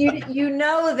 you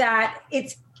know that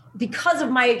it's because of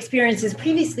my experiences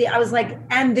previously. I was like,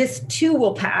 and this too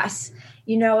will pass.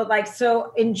 You know, like,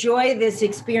 so enjoy this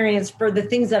experience for the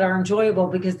things that are enjoyable,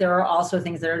 because there are also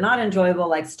things that are not enjoyable,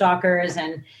 like stalkers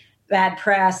and bad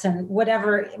press and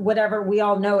whatever, we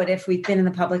all know it if we've been in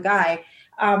the public eye.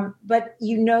 But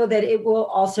you know that it will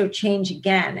also change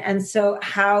again. And so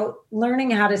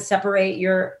learning how to separate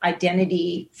your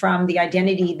identity from the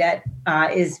identity that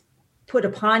is put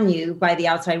upon you by the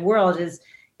outside world is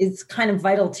kind of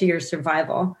vital to your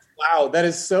survival. Wow, that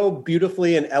is so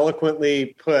beautifully and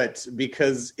eloquently put,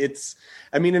 because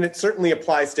and it certainly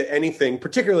applies to anything,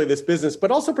 particularly this business,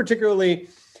 but also particularly,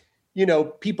 you know,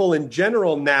 people in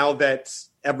general, now that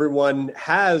everyone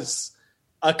has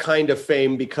a kind of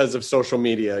fame because of social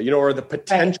media, you know, or the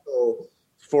potential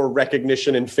for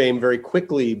recognition and fame very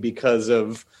quickly because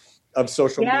of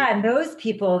social media. Yeah, and those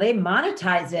people, they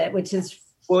monetize it, which is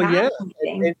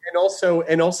and also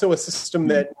a system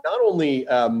that not only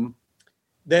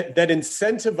that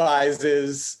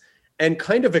incentivizes and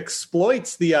kind of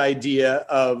exploits the idea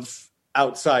of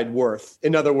outside worth.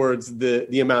 In other words,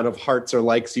 the amount of hearts or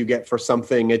likes you get for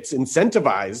something, it's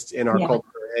incentivized in our culture.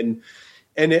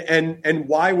 And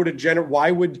why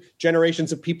would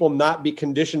generations of people not be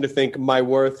conditioned to think my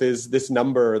worth is this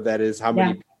number that is how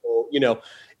many people,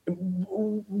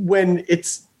 when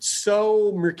it's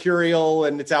so mercurial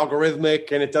and it's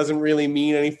algorithmic and it doesn't really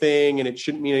mean anything and it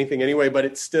shouldn't mean anything anyway, but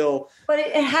it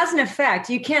has an effect.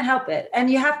 You can't help it.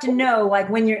 And you have to know, like,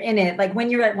 when you're in it, like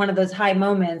when you're at one of those high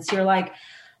moments, you're like,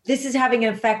 this is having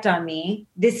an effect on me.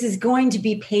 This is going to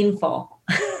be painful.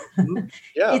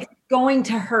 Yeah. It's going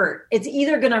to hurt. It's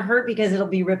either going to hurt because it'll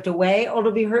be ripped away or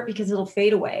it'll be hurt because it'll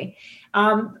fade away.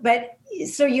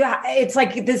 It's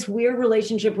like this weird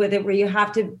relationship with it where you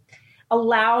have to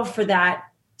allow for that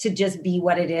to just be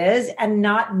what it is and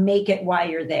not make it why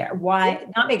you're there.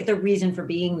 Not make it the reason for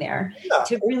being there,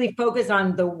 to really focus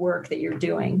on the work that you're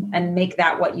doing and make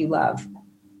that what you love.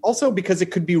 Also, because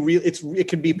it could be it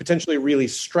could be potentially really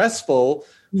stressful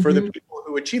for the people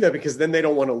who achieve that, because then they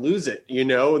don't want to lose it,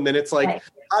 and then it's like,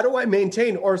 how do I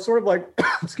maintain, or sort of like,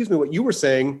 excuse me, what you were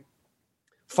saying,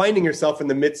 finding yourself in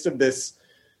the midst of this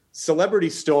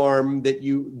celebrity storm that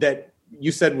you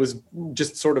said was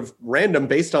just sort of random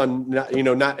based on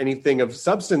not anything of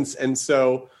substance. And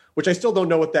so, which I still don't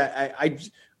know what that, I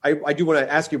do want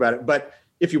to ask you about it, but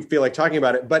if you feel like talking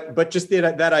about it, but just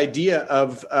that idea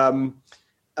of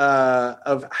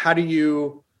how do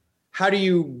you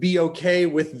be okay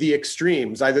with the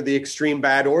extremes, either the extreme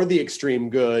bad or the extreme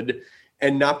good,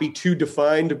 and not be too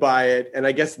defined by it. And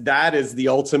I guess that is the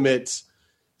ultimate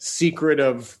secret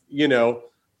of,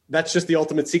 that's just the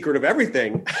ultimate secret of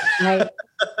everything. Right.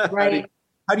 Right.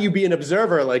 How do you be an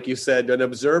observer, like you said, an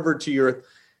observer to your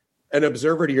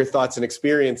thoughts and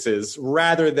experiences,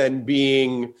 rather than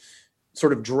being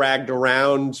sort of dragged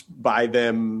around by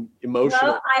them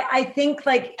emotionally? Well, I think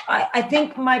what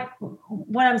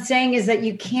I'm saying is that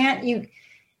you can't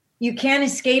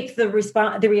escape the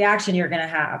reaction you're going to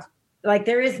have. Like,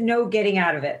 there is no getting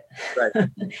out of it. Right.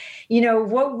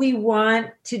 What we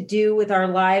want to do with our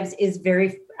lives is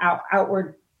very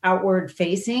outward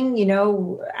facing,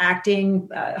 acting,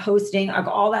 hosting,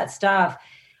 all that stuff.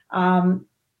 And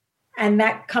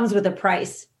that comes with a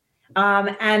price.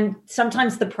 And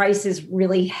sometimes the price is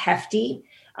really hefty.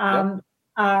 But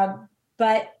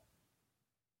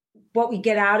what we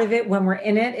get out of it when we're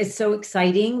in it is so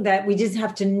exciting that we just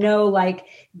have to know, like,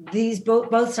 these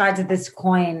both sides of this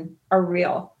coin are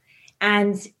real.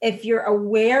 And if you're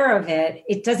aware of it,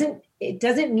 it doesn't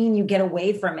mean you get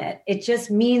away from it. It just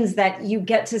means that you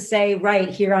get to say, right,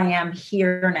 here I am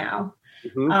here now.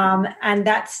 Mm-hmm. And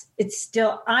it's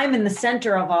still, I'm in the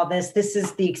center of all this. This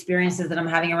is the experiences that I'm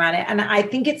having around it. And I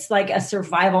think it's like a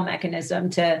survival mechanism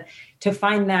to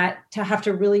find that, to have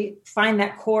to really find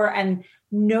that core and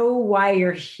know why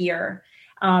you're here.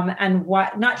 And why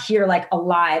not here, like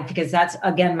alive, because that's,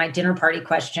 again, my dinner party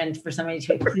question for somebody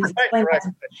to please explain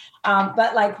that.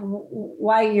 But like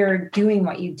why you're doing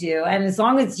what you do. And as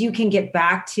long as you can get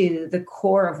back to the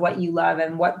core of what you love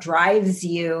and what drives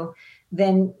you,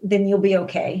 then you'll be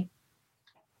okay.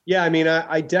 Yeah. I mean,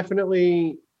 I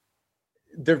definitely,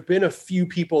 there've been a few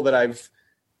people that I've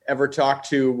ever talked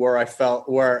to where I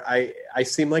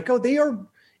seem like, oh, they are,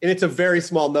 and it's a very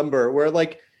small number, where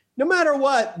like, no matter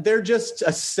what, they're just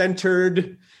a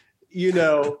centered,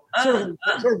 sort of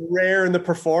rare in the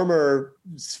performer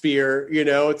sphere.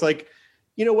 It's like,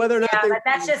 whether or not. Yeah, but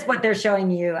that's just what they're showing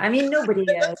you. I mean, nobody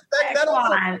is. Come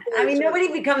on. I mean,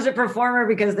 nobody becomes a performer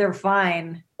because they're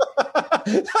fine.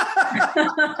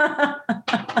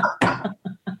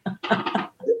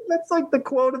 That's like the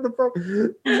quote of the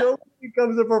program. Nobody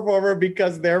becomes a performer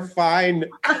because they're fine.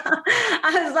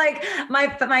 I was like,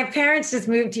 my parents just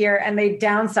moved here and they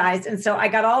downsized. And so I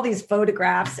got all these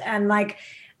photographs, and like,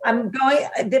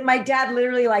 my dad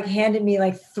literally like handed me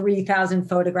like 3,000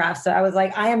 photographs. So I was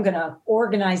like, I am going to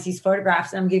organize these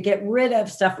photographs and I'm going to get rid of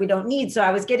stuff we don't need. So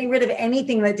I was getting rid of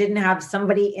anything that didn't have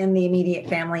somebody in the immediate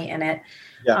family in it.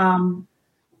 Yeah.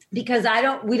 Because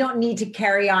we don't need to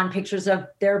carry on pictures of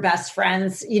their best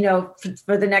friends,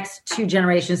 for the next 2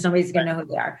 generations. Somebody's going to know who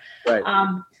they are.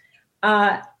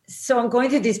 Right. So I'm going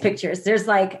through these pictures. There's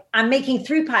like, I'm making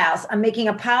 3 piles. I'm making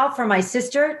a pile for my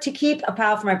sister to keep, a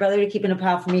pile for my brother to keep, and a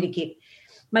pile for me to keep.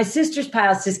 My sister's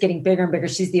pile is just getting bigger and bigger.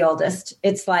 She's the oldest.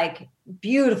 It's like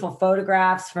beautiful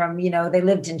photographs from, they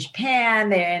lived in Japan,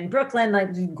 they're in Brooklyn,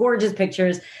 like gorgeous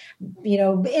pictures,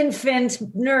 infant,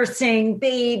 nursing,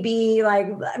 baby,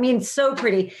 so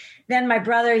pretty. Then my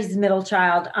brother, he's the middle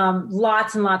child.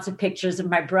 Lots and lots of pictures of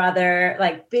my brother,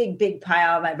 like big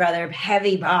pile of my brother,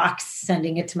 heavy box,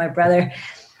 sending it to my brother.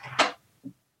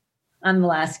 I'm the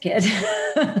last kid.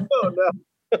 Oh, no.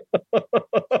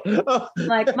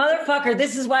 Like, motherfucker,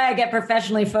 this is why I get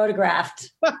professionally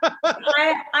photographed.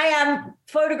 I am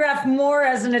photographed more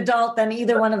as an adult than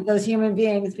either one of those human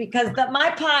beings, because my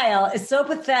pile is so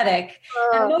pathetic.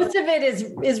 And most of it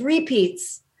is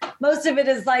repeats. Most of it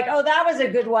is like, oh, that was a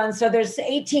good one. So there's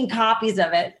 18 copies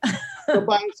of it. So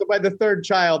by the third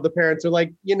child, the parents are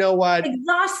like, you know what?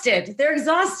 Exhausted. They're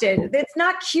exhausted. It's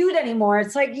not cute anymore.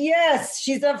 It's like, yes,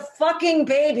 she's a fucking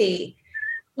baby.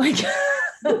 Like,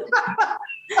 like,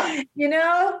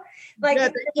 yeah,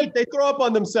 they throw up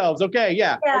on themselves. Okay.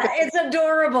 Yeah. Yeah. Okay. It's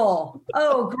adorable.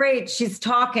 Oh, great. She's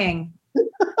talking.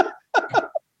 What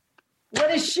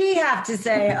does she have to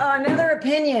say? Oh, another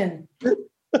opinion.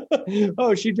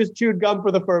 Oh, she just chewed gum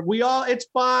for the first. It's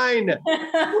fine. We're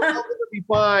all gonna be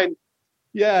fine.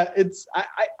 Yeah.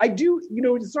 I do,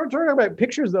 start talking about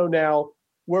pictures though now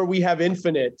where we have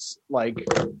infinite, like,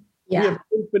 we have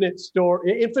infinite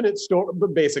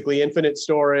but basically infinite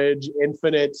storage,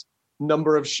 infinite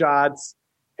number of shots.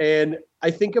 And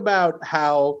I think about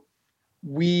how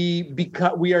we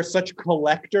are such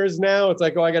collectors now. It's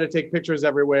like, oh, I got to take pictures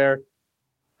everywhere.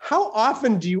 How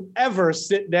often do you ever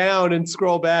sit down and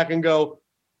scroll back and go,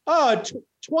 oh,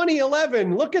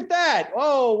 2011, look at that.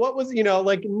 Oh, what was,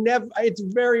 never, it's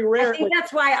very rare. I think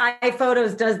that's why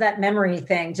iPhotos does that memory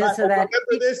thing, just so that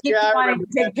you want to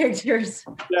take pictures.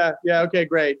 Yeah. Okay,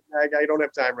 great. I don't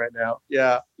have time right now.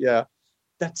 Yeah.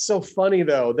 That's so funny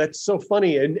though. That's so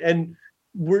funny.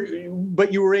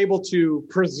 But you were able to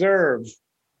preserve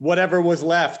whatever was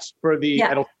left for the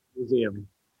Edelstein Museum.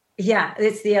 Yeah,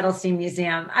 it's the Edelstein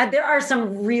Museum. There are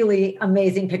some really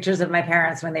amazing pictures of my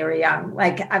parents when they were young.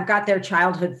 Like, I've got their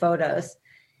childhood photos,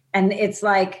 and it's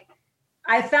like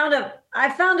I found a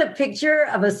picture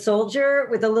of a soldier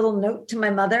with a little note to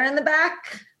my mother in the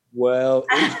back. Well,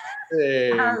 I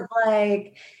was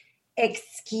like,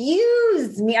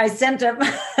 excuse me. I sent him,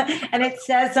 and it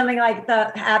says something like,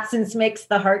 "The absence makes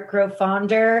the heart grow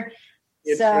fonder."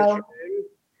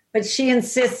 But she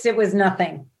insists it was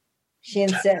nothing. She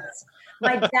insists.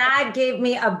 My dad gave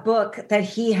me a book that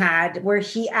he had where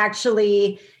he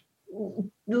actually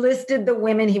listed the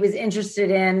women he was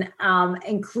interested in,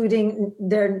 including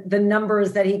the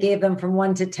numbers that he gave them from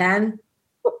 1 to 10.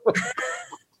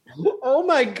 Oh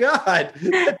my God.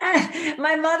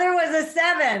 My mother was a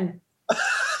 7.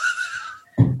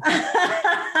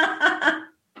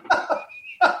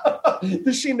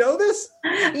 Does she know this?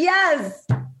 Yes.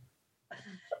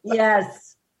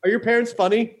 Are your parents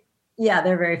funny? Yeah,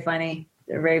 they're very funny.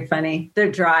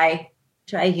 They're dry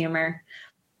humor.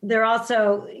 They're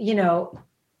also,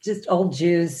 just old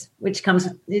Jews, which comes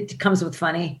with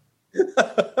funny.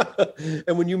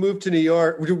 And when you moved to New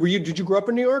York, did you grow up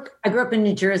in New York? I grew up in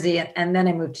New Jersey, and then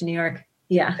I moved to New York.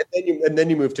 Yeah. And then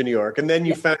you moved to New York, and then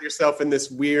you found yourself in this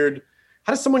weird.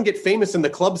 How does someone get famous in the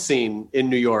club scene in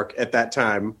New York at that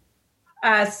time?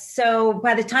 So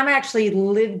by the time I actually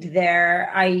lived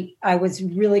there, I was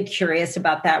really curious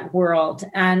about that world.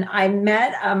 And I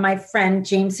met my friend,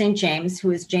 James St. James, who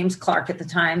was James Clark at the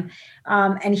time.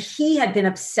 And he had been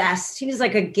obsessed. He was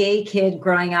like a gay kid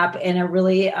growing up in a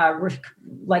really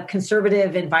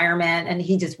conservative environment. And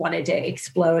he just wanted to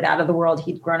explode out of the world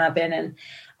he'd grown up in. And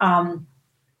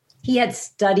he had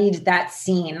studied that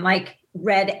scene, like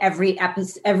read every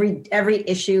episode, every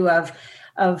issue of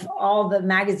all the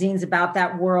magazines about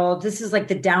that world. This is like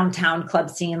the downtown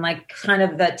club scene, like kind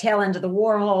of the tail end of the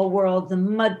Warhol world, the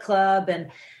Mud Club,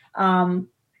 and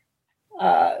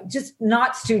just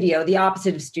not studio, the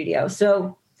opposite of studio.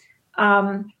 So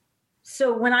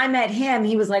when I met him,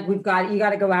 he was like, you got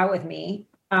to go out with me.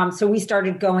 So we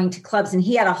started going to clubs, and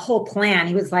he had a whole plan.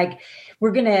 He was like,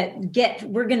 we're going to get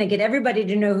everybody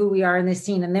to know who we are in this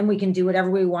scene, and then we can do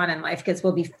whatever we want in life because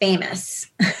we'll be famous.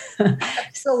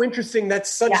 So interesting.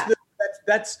 That's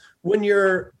that's when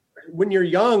you're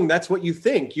young, that's what you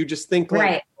think. You just think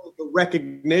like the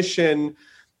recognition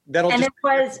that'll. And it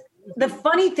was the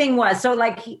funny thing was, so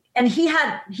like, he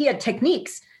had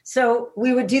techniques. So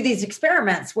we would do these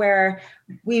experiments where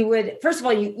we would, first of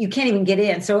all, you can't even get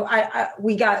in. So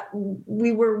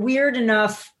we were weird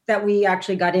enough that we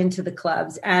actually got into the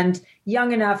clubs, and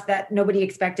young enough that nobody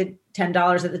expected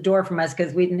 $10 at the door from us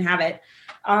because we didn't have it.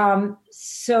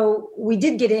 So we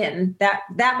did get in,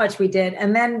 that much we did.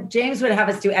 And then James would have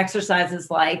us do exercises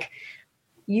like,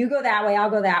 you go that way, I'll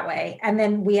go that way. And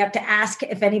then we have to ask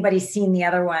if anybody's seen the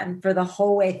other one for the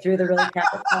whole way through the really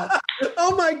crowded club.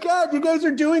 Oh my God, you guys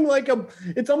are doing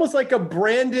it's almost like a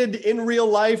branded in real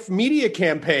life media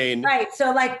campaign. Right.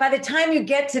 So like by the time you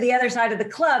get to the other side of the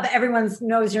club, everyone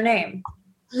knows your name.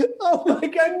 Oh my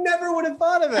God, never would have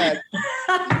thought of that.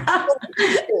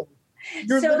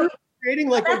 You're literally creating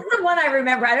like that's the one I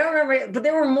remember. I don't remember, but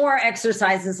there were more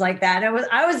exercises like that. And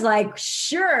I was like,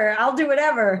 sure, I'll do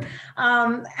whatever.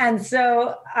 And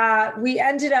so we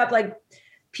ended up like,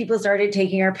 people started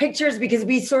taking our pictures because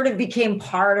we sort of became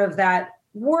part of that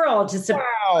world, just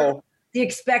the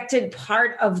expected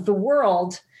part of the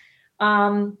world.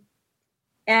 And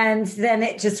then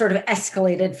it just sort of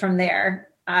escalated from there.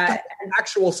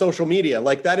 Actual social media,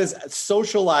 like that is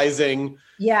socializing.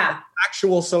 Yeah.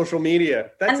 Actual social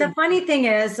media. And the funny thing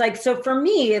is, like, so for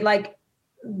me, like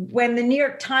when the New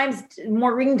York Times,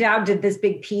 Maureen Dowd did this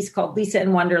big piece called Lisa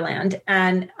in Wonderland.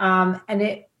 And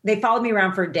they followed me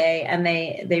around for a day and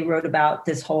they wrote about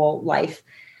this whole life.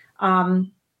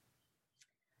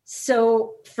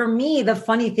 So for me, the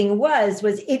funny thing was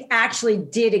it actually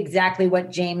did exactly what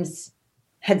James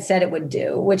had said it would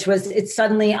do, which was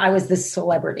suddenly I was this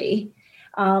celebrity.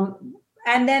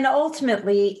 And then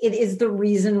ultimately it is the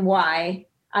reason why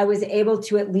I was able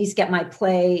to at least get my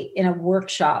play in a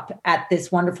workshop at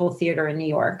this wonderful theater in New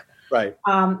York. Right.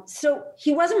 So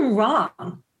he wasn't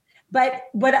wrong, but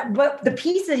the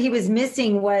piece that he was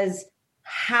missing was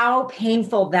how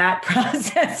painful that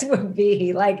process would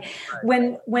be. Like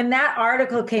when that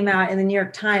article came out in the New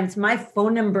York Times, my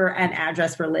phone number and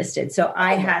address were listed. So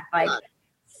I had like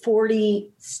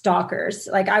 40 stalkers.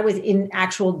 Like I was in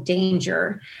actual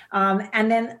danger.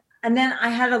 And then I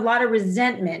had a lot of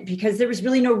resentment because there was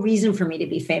really no reason for me to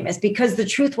be famous, because the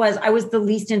truth was I was the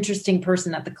least interesting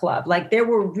person at the club. Like there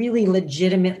were really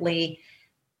legitimately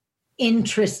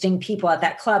interesting people at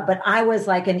that club, but I was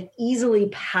like an easily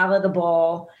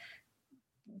palatable,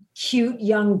 cute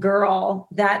young girl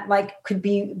that like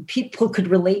people could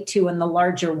relate to in the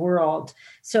larger world.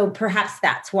 So perhaps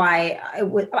that's why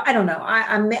I don't know.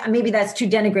 Maybe that's too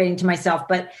denigrating to myself,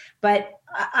 but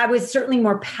I was certainly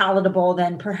more palatable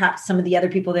than perhaps some of the other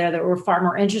people there that were far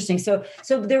more interesting. So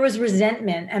there was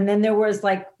resentment, and then there was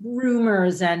like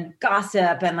rumors and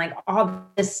gossip and like all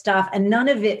this stuff, and none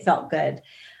of it felt good.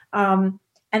 And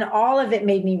all of it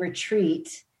made me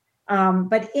retreat.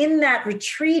 But in that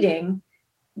retreating,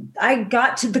 I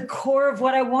got to the core of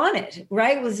what I wanted,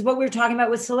 right? It was what we were talking about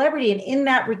with celebrity. And in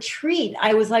that retreat,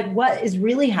 I was like, what is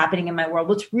really happening in my world?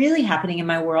 What's really happening in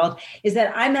my world is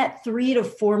that I'm at 3 to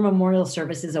 4 memorial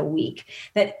services a week,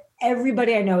 that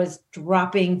everybody I know is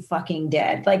dropping fucking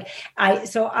dead. Like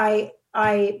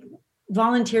I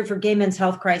volunteered for Gay Men's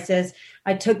Health Crisis.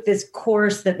 I took this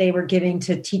course that they were giving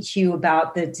to teach you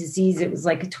about the disease. It was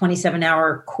like a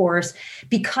 27-hour course.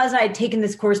 Because I had taken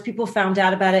this course, people found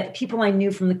out about it. People I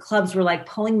knew from the clubs were like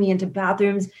pulling me into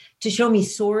bathrooms to show me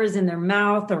sores in their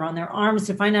mouth or on their arms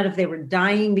to find out if they were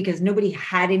dying, because nobody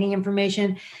had any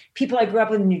information. People I grew up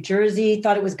with in New Jersey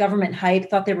thought it was government hype,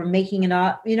 thought they were making it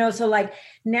up, so like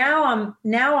now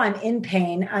I'm in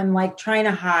pain. I'm like trying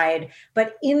to hide,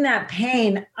 but in that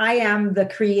pain, I am the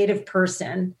creative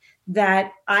person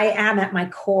that I am at my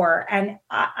core. And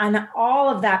all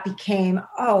of that became,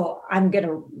 I'm going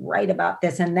to write about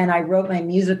this. And then I wrote my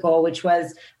musical, which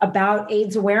was about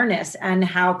AIDS awareness and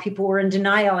how people were in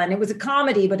denial. And it was a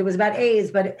comedy, but it was about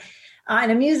AIDS,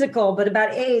 and a musical, but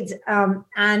about AIDS.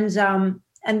 And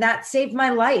that saved my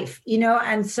life,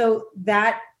 And so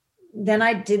then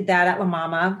I did that at La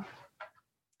Mama.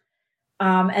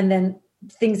 And then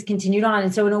things continued on.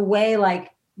 And so in a way,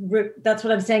 like, that's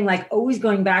what I'm saying, like always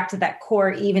going back to that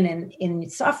core, even in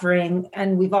suffering.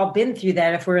 And we've all been through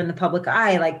that. If we're in the public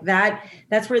eye, like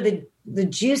that's where the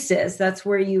juice is. That's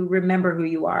where you remember who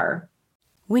you are.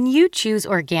 When you choose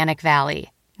Organic Valley,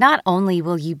 not only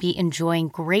will you be enjoying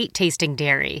great tasting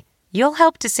dairy, you'll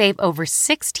help to save over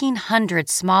 1,600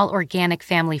 small organic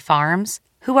family farms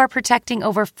who are protecting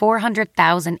over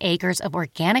 400,000 acres of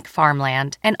organic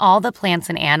farmland and all the plants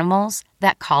and animals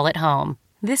that call it home.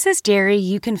 This is dairy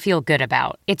you can feel good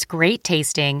about. It's great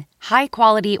tasting,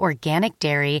 high-quality organic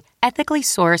dairy, ethically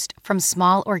sourced from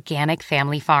small organic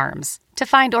family farms. To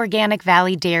find Organic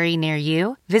Valley Dairy near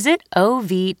you, visit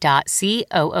ov.coop.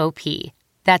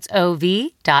 That's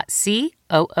ov.coop.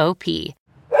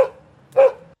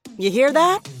 You hear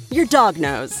that? Your dog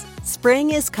knows. Spring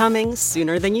is coming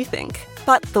sooner than you think.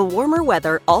 But the warmer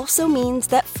weather also means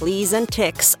that fleas and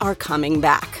ticks are coming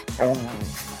back.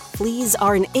 fleas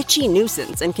are an itchy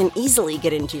nuisance and can easily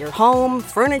get into your home,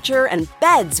 furniture, and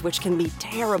beds, which can be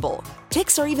terrible.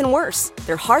 Ticks are even worse.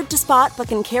 They're hard to spot but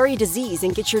can carry disease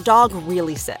and get your dog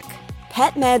really sick.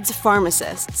 PetMeds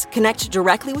pharmacists connect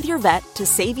directly with your vet to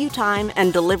save you time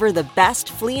and deliver the best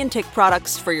flea and tick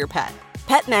products for your pet.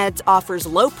 PetMeds offers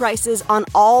low prices on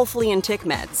all flea and tick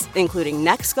meds, including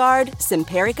NexGard,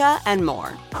 Simparica, and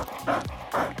more.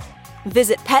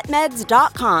 Visit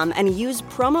PetMeds.com and use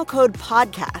promo code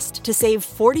PODCAST to save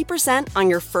 40% on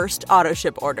your first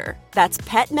AutoShip order. That's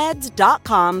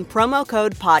PetMeds.com, promo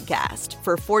code PODCAST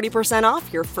for 40%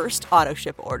 off your first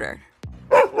AutoShip order.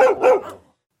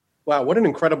 Wow, what an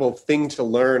incredible thing to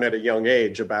learn at a young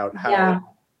age about how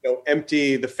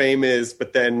empty the fame is,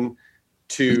 but then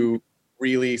to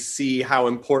really see how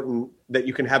important that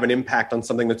you can have an impact on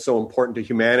something that's so important to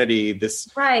humanity.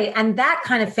 Right, and that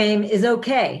kind of fame is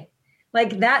okay.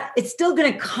 Like that, it's still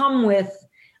going to come with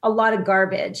a lot of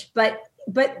garbage, but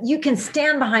you can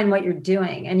stand behind what you're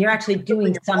doing, and you're actually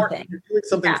doing something. You're doing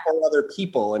something for other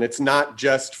people, and it's not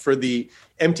just for the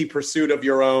empty pursuit of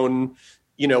your own,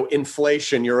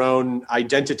 inflation, your own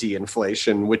identity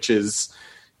inflation, which is,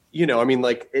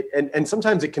 and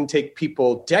sometimes it can take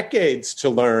people decades to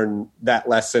learn that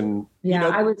lesson. Yeah,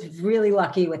 I was really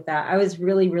lucky with that. I was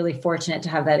really, really fortunate to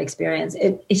have that experience.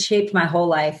 It shaped my whole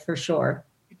life for sure.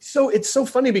 So it's so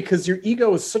funny because your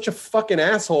ego is such a fucking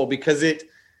asshole because it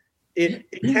can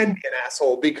be an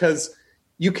asshole because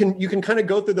you can kind of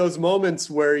go through those moments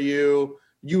where you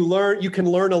can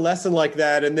learn a lesson like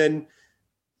that. And then,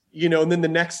 and then the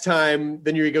next time,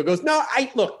 then your ego goes, no,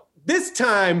 look, this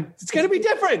time it's going to be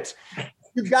different.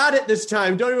 You got it this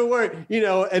time. Don't even worry,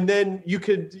 and then you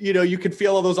could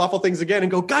feel all those awful things again and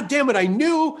go, God damn it. I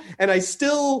knew. And I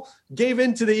still gave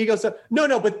into the ego stuff.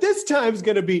 No, but this time's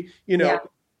going to be,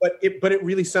 But it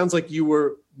really sounds like you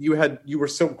were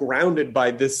so grounded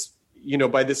by this,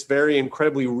 by this very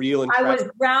incredibly real. And I was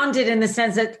grounded in the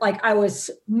sense that like I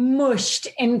was mushed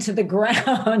into the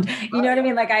ground. You know what I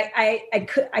mean? Like I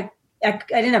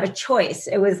didn't have a choice.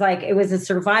 It was a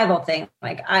survival thing.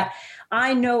 Like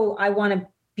I know I want to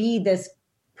be this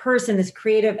person, this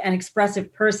creative and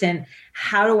expressive person.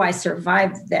 How do I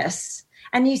survive this?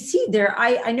 And you see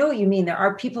I know what you mean. There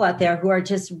are people out there who are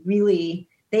just really,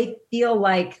 they feel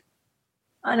like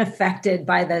unaffected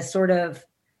by the sort of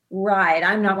ride.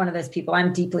 I'm not one of those people.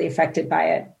 I'm deeply affected by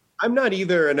it. I'm not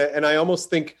either. And I almost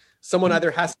think someone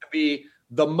either has to be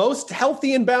the most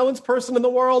healthy and balanced person in the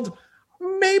world,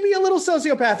 maybe a little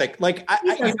sociopathic. Like,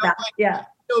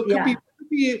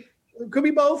 could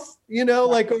be both,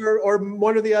 or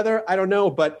one or the other. I don't know.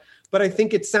 But I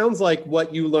think it sounds like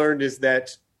what you learned is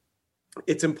that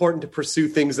it's important to pursue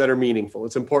things that are meaningful.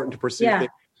 It's important to pursue things.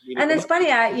 And it's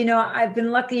funny, I've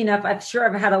been lucky enough. I'm sure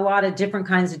I've had a lot of different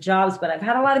kinds of jobs, but I've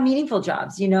had a lot of meaningful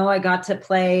jobs. I got to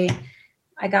play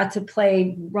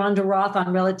Rhonda Roth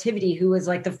on Relativity, who was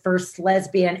like the first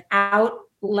lesbian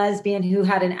who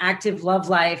had an active love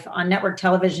life on network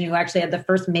television, who actually had the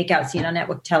first makeout scene on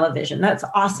network television. That's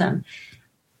awesome.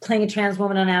 Playing a trans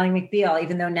woman on Ally McBeal,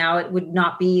 even though now it would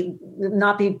not be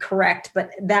correct,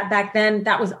 but that back then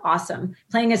that was awesome.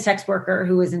 Playing a sex worker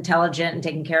who was intelligent and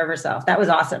taking care of herself, that was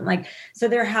awesome. Like, so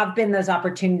there have been those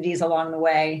opportunities along the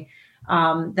way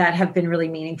that have been really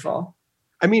meaningful.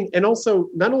 I mean, and also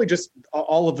not only just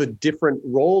all of the different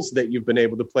roles that you've been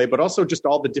able to play, but also just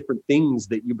all the different things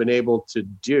that you've been able to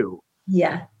do.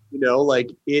 Yeah,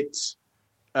 like it's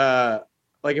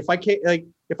like if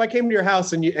I came to your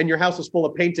house and your house was full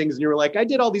of paintings and you were like, I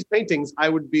did all these paintings, I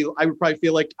would probably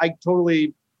feel like I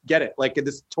totally get it. Like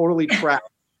this totally trapped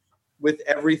with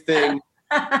everything.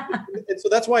 And so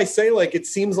that's why I say, like, it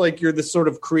seems like you're this sort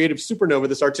of creative supernova,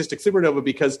 this artistic supernova,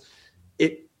 because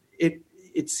it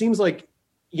seems like,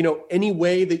 any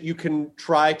way that you can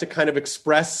try to kind of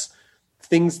express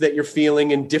things that you're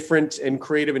feeling in different and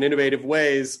creative and innovative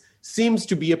ways seems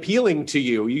to be appealing to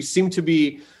you. You seem to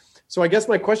be. So I guess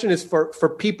my question is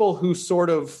for people who sort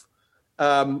of,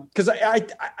 because I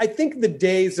think the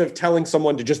days of telling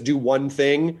someone to just do one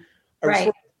thing,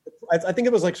 right. I think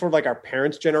it was like sort of like our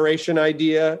parents' generation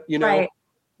idea, Right.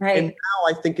 And now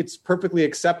I think it's perfectly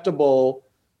acceptable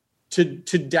to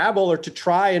dabble or to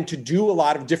try and to do a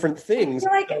lot of different things.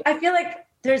 I feel like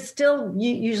there's still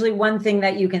usually one thing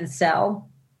that you can sell,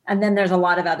 and then there's a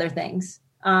lot of other things.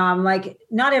 Like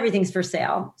not everything's for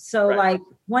sale. So like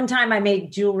one time I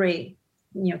made jewelry,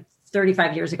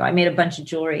 35 years ago, I made a bunch of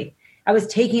jewelry. I was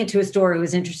taking it to a store who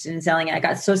was interested in selling it. I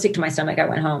got so sick to my stomach, I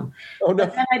went home. Oh, no.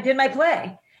 But then I did my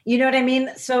play. You know what I mean?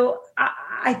 So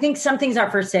I think some things are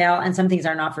for sale and some things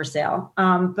are not for sale.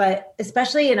 But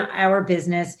especially in our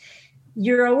business,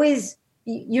 you're always,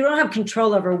 you don't have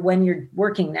control over when you're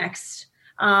working next.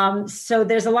 So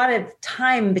there's a lot of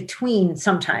time between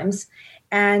sometimes.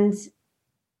 And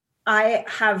I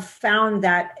have found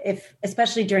that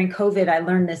especially during COVID, I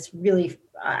learned this really,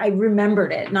 I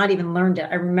remembered it, not even learned it.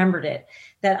 I remembered it,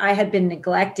 that I had been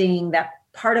neglecting that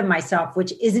part of myself,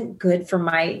 which isn't good for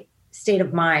my state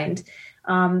of mind.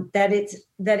 That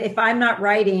if I'm not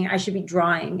writing, I should be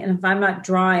drawing. And if I'm not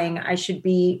drawing, I should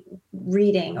be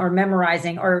reading or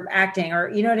memorizing or acting, or,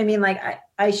 you know what I mean? Like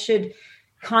I should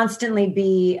constantly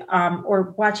be,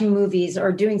 or watching movies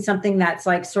or doing something that's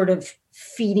like sort of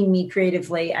feeding me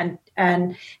creatively.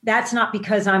 And that's not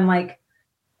because I'm like,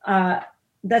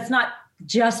 that's not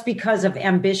just because of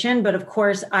ambition, but of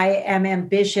course I am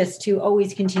ambitious to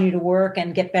always continue to work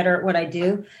and get better at what I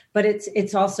do. But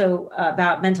it's also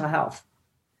about mental health.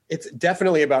 It's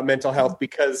definitely about mental health,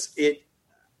 because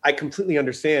I completely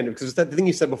understand, because it's that thing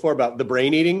you said before about the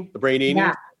brain eating.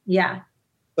 Yeah.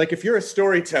 Like if you're a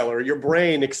storyteller, your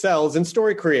brain excels in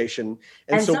story creation.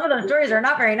 And so some of those stories are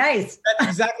not very nice.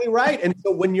 That's exactly right. And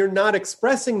so when you're not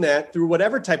expressing that through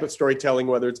whatever type of storytelling,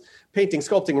 whether it's painting,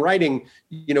 sculpting, writing,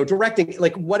 directing,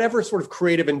 like whatever sort of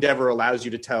creative endeavor allows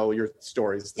you to tell your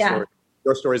stories,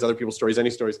 your stories, other people's stories, any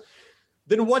stories,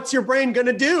 then what's your brain going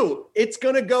to do? It's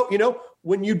going to go,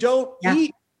 when you don't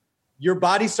eat, your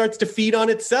body starts to feed on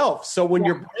itself. So when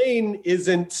your brain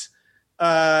isn't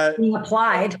being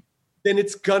applied, then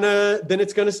it's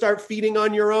gonna start feeding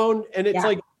on your own. And it's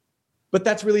like, but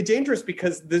that's really dangerous,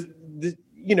 because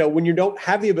when you don't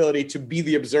have the ability to be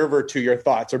the observer to your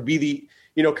thoughts, or be the,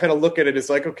 kind of look at it as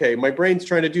like, okay, my brain's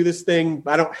trying to do this thing,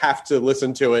 I don't have to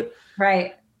listen to it.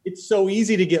 Right. It's so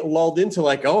easy to get lulled into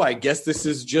like, oh, I guess this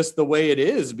is just the way it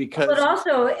is, because. But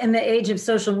also in the age of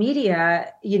social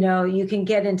media, you can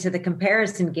get into the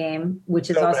comparison game, which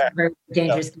is also a very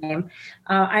dangerous game.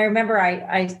 I remember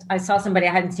I saw somebody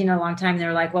I hadn't seen in a long time. They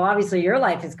were like, well, obviously your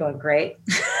life is going great.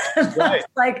 Right.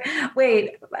 Like,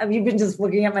 wait, have you been just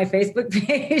looking at my Facebook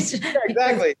page? Yeah,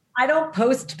 exactly. I don't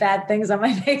post bad things on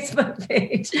my Facebook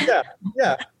page.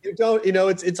 Yeah. You don't,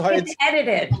 it's hard. It's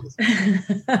edited.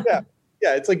 Yeah.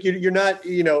 Yeah, it's like you're not,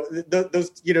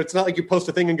 those, it's not like you post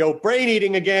a thing and go brain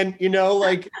eating again,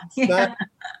 like it's not,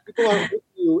 people aren't with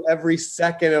you every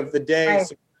second of the day. Right.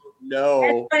 So no.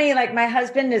 It's funny, like my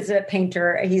husband is a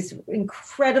painter. He's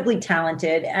incredibly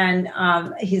talented, and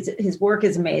his work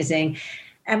is amazing.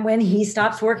 And when he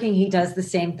stops working, he does the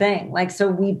same thing. Like, so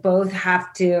we both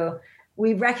have to,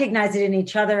 we recognize it in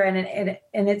each other, and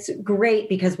it's great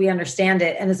because we understand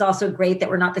it. And it's also great that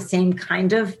we're not the same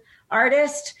kind of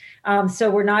artist. So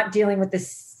we're not dealing with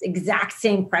this exact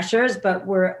same pressures, but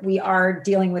we are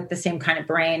dealing with the same kind of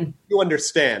brain. You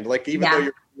understand, like even though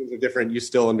your feelings are different, you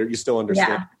still understand.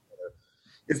 Yeah.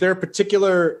 Is there a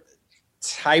particular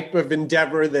type of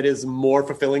endeavor that is more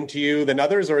fulfilling to you than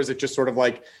others, or is it just sort of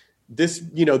like this?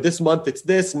 This month it's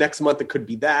this, next month it could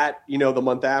be that. The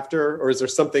month after, or is there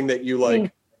something that you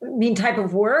like? Mean type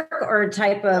of work or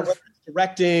type of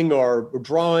directing or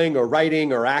drawing or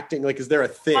writing or acting? Like, is there a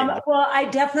thing? Well, I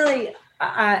definitely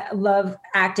love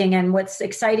acting. And what's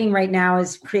exciting right now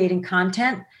is creating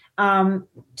content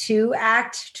to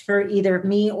act for either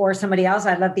me or somebody else.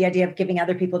 I love the idea of giving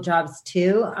other people jobs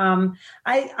too.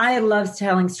 I love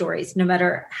telling stories no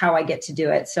matter how I get to do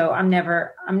it. So I'm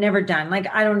never done. Like,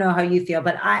 I don't know how you feel,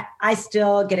 but I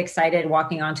still get excited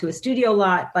walking onto a studio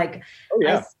lot. Like,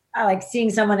 I like seeing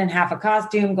someone in half a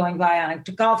costume going by on a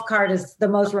golf cart is the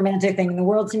most romantic thing in the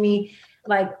world to me.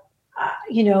 Like,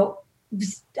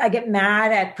 I get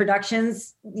mad at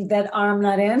productions that I'm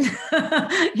not in.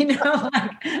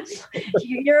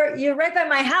 You're right by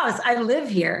my house. I live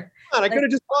here. I could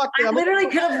have just walked. I literally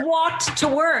could have walked to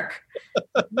work.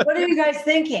 What are you guys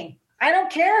thinking? I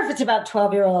don't care if it's about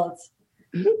 12-year-olds.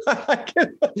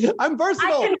 I'm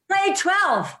versatile. I can play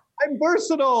 12. I'm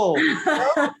versatile.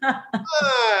 Come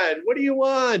on. What do you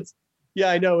want? Yeah,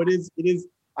 I know it is.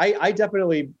 I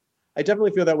definitely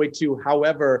feel that way too.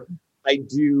 However, I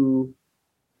do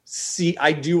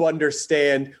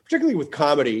understand, particularly with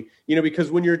comedy, because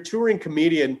when you're a touring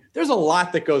comedian, there's a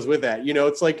lot that goes with that.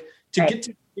 It's like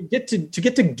to get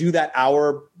to do that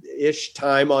hour-ish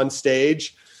time on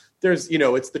stage. There's,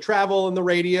 it's the travel and the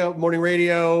radio, morning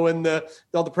radio, and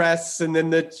all the press, and then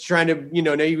the trying to,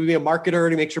 now you be a marketer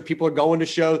to make sure people are going to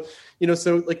shows,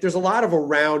 so like there's a lot of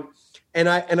around, and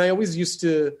I always used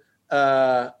to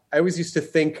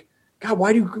think, God,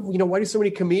 why do so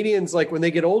many comedians, like when they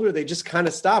get older, they just kind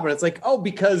of stop? And it's like, oh,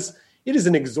 because it is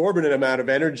an exorbitant amount of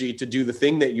energy to do the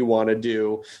thing that you want to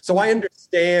do. So I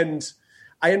understand.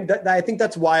 I think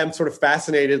that's why I'm sort of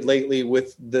fascinated lately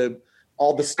with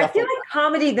all the stuff. I feel like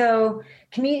comedy, though,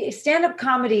 stand-up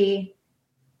comedy,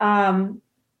 I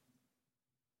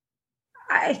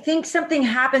think something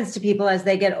happens to people as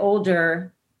they get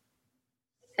older,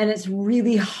 and it's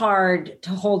really hard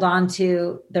to hold on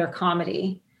to their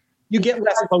comedy. You get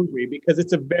less hungry because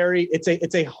it's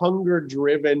a hunger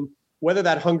driven, whether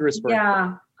that hunger is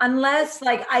for unless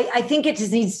like I think it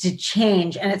just needs to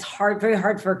change, and it's very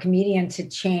hard for a comedian to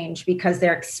change because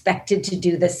they're expected to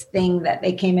do this thing that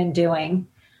they came in doing.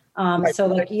 Right. So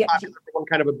like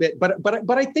kind of a bit, but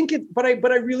I think I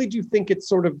really do think it's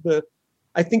sort of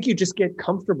I think you just get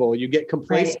comfortable, you get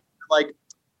complacent. Right. Like,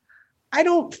 I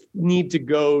don't need to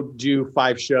go do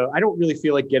 5 shows. I don't really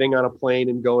feel like getting on a plane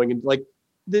and going, and like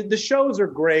the shows are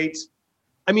great.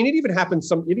 I mean, it even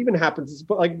happens,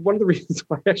 but like one of the reasons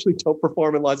why I actually don't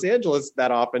perform in Los Angeles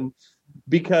that often,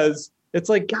 because it's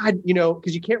like, God, you know,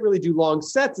 because you can't really do long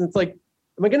sets. And it's like,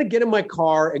 am I going to get in my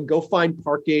car and go find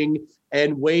parking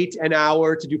and wait an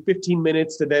hour to do 15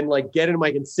 minutes to then like get in my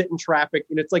and sit in traffic?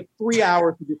 And it's like 3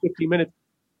 hours to do 15 minutes.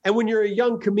 And when you're a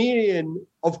young comedian,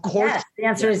 of course, yes, the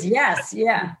answer is yes.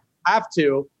 Yeah. Have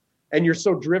to, and you're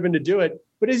so driven to do it.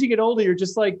 But as you get older, you're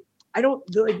just like, I don't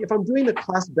like, if I'm doing the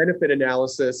cost benefit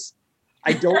analysis,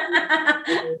 I don't,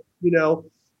 you know,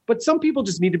 but some people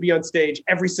just need to be on stage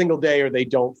every single day or they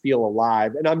don't feel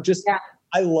alive. And I'm just,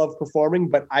 I love performing,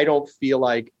 but I don't feel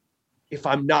like if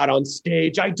I'm not on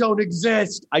stage, I don't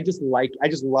exist. I just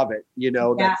love it. You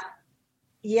know?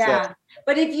 Yeah. So.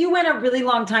 But if you went a really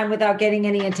long time without getting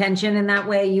any attention in that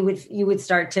way, you would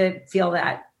start to feel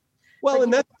that. Well,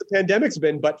 and that's what the pandemic's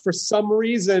been, but for some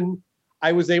reason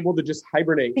I was able to just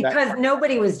hibernate. Because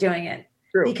nobody was doing it.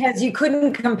 True. Because you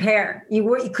couldn't compare.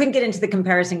 You couldn't get into the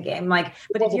comparison game. Like,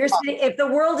 but if the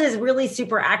world is really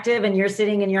super active and you're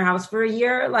sitting in your house for a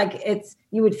year, like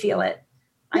you would feel it.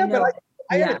 Yeah, but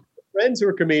I had friends who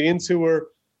were comedians who were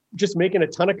just making a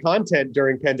ton of content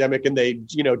during pandemic, and they,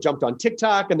 you know, jumped on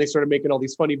TikTok and they started making all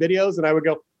these funny videos, and I would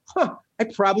go, I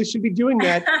probably should be doing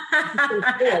that.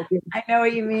 I know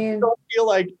what you mean. I don't feel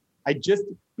like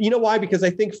you know why? Because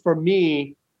I think for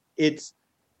me,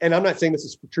 and I'm not saying this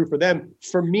is true for them.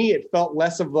 For me, it felt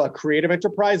less of a creative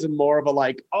enterprise and more of a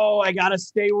like, I got to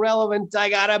stay relevant. I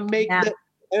got to make it.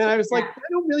 And I was like, I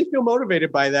don't really feel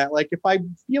motivated by that. Like, if I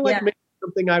feel like making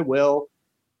something, I will.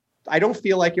 I don't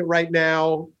feel like it right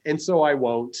now, and so I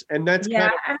won't. And that's kind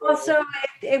of, and also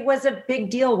it was a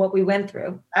big deal what we went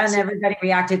through, and everybody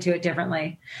reacted to it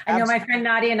differently. I know my friend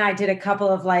Nadia and I did a couple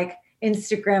of like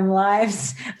Instagram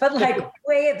lives, but like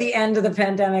way at the end of the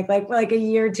pandemic, like a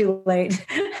year too late.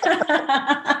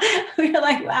 We were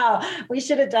like, wow, we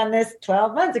should have done this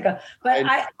 12 months ago. But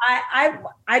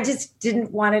I just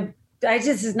didn't want to.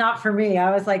 This is not for me. I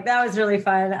was like, that was really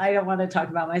fun. I don't want to talk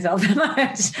about myself that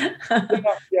much.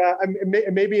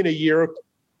 Maybe in a year,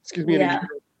 in a year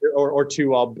or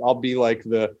two, I'll be like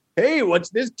hey, what's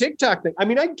this TikTok thing? I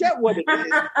mean, I get what it is.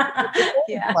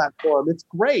 It's a platform. It's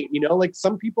great. You know, like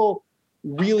some people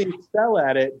really excel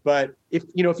at it, but if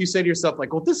you say to yourself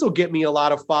like, well, this will get me a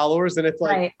lot of followers, and it's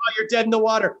like, oh, you're dead in the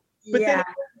water. But then,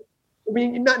 I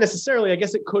mean, not necessarily. I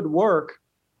guess it could work.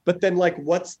 But then, like,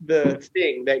 what's the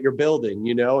thing that you're building,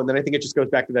 you know? And then I think it just goes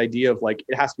back to the idea of, like,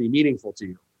 it has to be meaningful to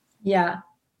you. Yeah.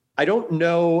 I don't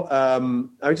know.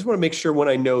 I just want to make sure when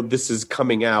I know this is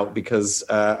coming out, because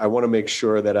I want to make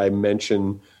sure that I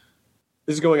mention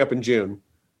this is going up in June.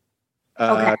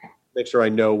 Okay. Make sure I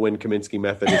know when Kaminsky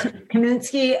Method is.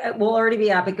 Kaminsky will already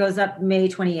be up. It goes up May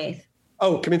 28th.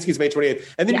 Oh, Kaminsky's May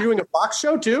 28th. And then you're doing a Fox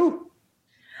show, too?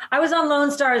 I was on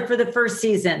Lone Star for the first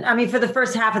season. I mean, for the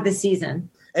first half of the season.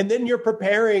 And then you're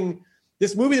preparing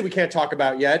this movie that we can't talk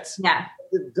about yet. Yeah.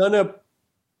 You're gonna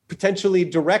potentially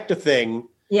direct a thing.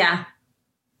 Yeah.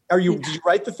 Did you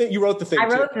write the thing? You wrote the thing. I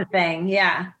wrote the thing.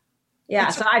 Yeah. Yeah.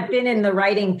 So I've been in the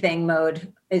writing thing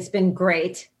mode. It's been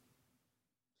great.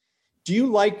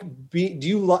 You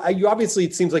obviously,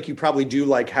 it seems like you probably do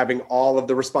like having all of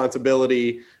the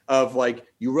responsibility of like,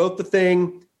 you wrote the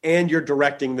thing and you're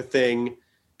directing the thing.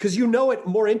 Because you know it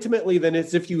more intimately than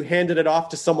as if you handed it off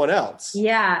to someone else.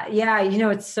 Yeah. Yeah. You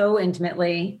know, it's so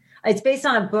intimately. It's based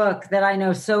on a book that I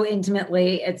know so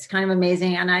intimately. It's kind of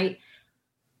amazing. And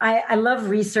I love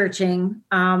researching.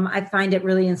 I find it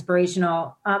really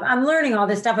inspirational. I'm learning all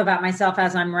this stuff about myself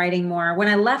as I'm writing more. When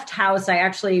I left House, I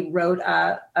actually wrote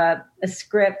a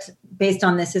script based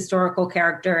on this historical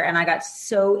character, and I got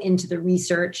so into the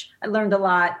research. I learned a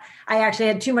lot. I actually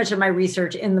had too much of my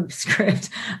research in the script,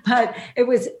 but it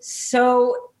was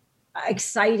so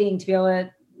exciting to be able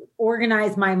to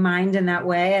organize my mind in that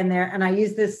way. And I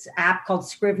use this app called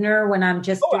Scrivener when I'm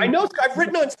just. I know. I've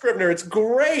written on Scrivener. It's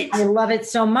great. I love it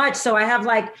so much. So I have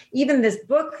like, even this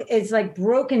book is like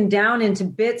broken down into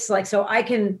bits. Like, so I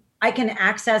can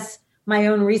access my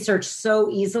own research so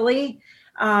easily.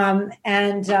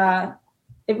 It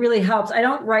really helps. I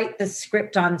don't write the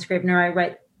script on Scrivener. I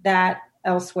write that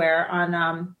elsewhere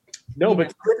on,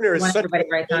 but Scrivener is such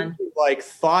a like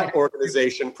thought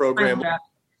organization program. Yeah.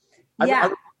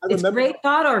 I it's great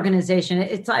thought organization.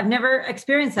 I've never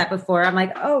experienced that before. I'm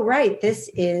like, oh, right. This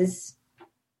is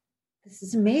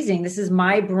amazing. This is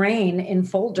my brain in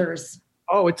folders.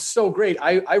 Oh, it's so great.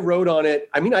 I wrote on it.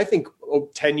 I mean, I think over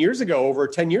 10 years ago,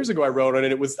 I wrote on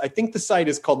it. It was, I think the site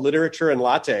is called Literature and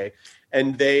Latte,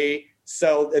 and they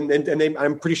sell, and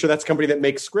I'm pretty sure that's a company that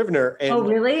makes Scrivener. And, oh,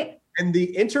 really? And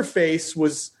the interface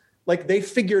was like, they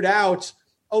figured out,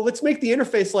 let's make the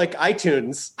interface like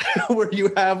iTunes, where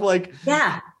you have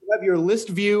you have your list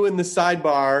view in the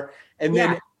sidebar, and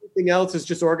then everything else is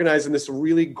just organized in this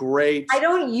really great. I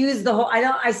don't use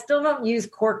I still don't use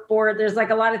corkboard. There's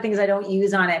like a lot of things I don't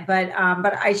use on it, but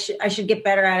I should get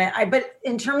better at it. But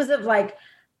in terms of like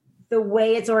the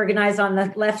way it's organized on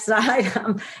the left side,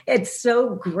 it's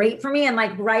so great for me. And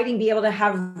like writing, be able to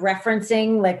have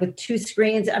referencing like with two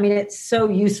screens. I mean, it's so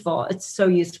useful. It's so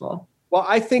useful. Well,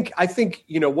 I think,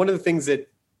 one of the things that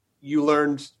you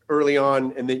learned early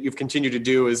on and that you've continued to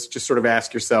do is just sort of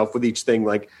ask yourself with each thing,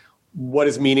 like, what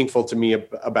is meaningful to me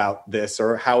about this,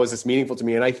 or how is this meaningful to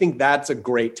me? And I think that's a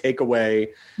great takeaway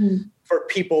for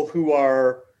people who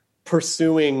are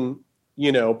pursuing,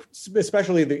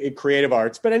 especially the creative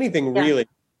arts, but anything really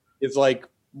is like,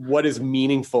 what is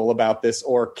meaningful about this,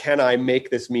 or can I make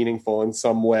this meaningful in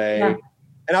some way? Yeah.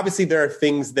 And obviously there are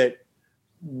things that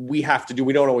we have to do.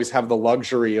 We don't always have the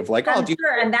luxury of like,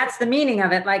 sure. And that's the meaning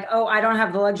of it. Like, I don't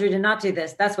have the luxury to not do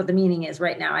this. That's what the meaning is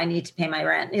right now. I need to pay my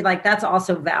rent. Like, that's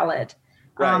also valid.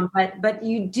 Right. But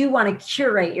you do want to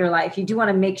curate your life. You do want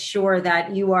to make sure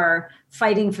that you are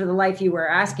fighting for the life you were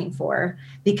asking for,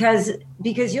 because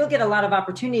you'll get a lot of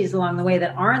opportunities along the way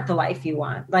that aren't the life you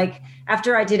want. Like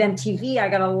after I did MTV, I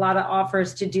got a lot of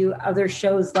offers to do other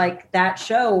shows like that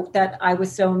show that I was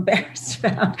so embarrassed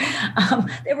about.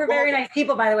 They were very nice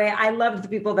people, by the way. I loved the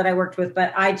people that I worked with,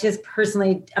 but I just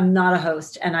personally am not a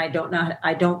host, and I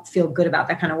don't feel good about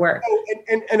that kind of work.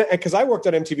 And because I worked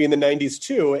on MTV in the 90s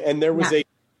too, and there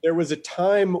was a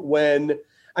time when,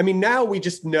 I mean, now we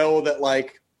just know that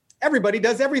like everybody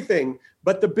does everything,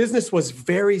 but the business was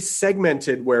very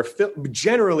segmented where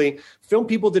generally film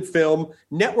people did film,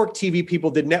 network TV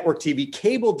people did network TV,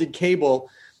 cable did cable.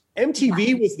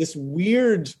 MTV was this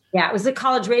weird. Yeah, it was a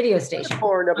college radio station.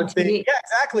 Yeah,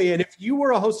 exactly. And if you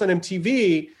were a host on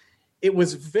MTV, it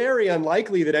was very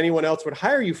unlikely that anyone else would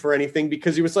hire you for anything,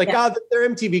 because he was like, they're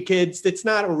MTV kids. It's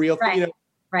not a real thing.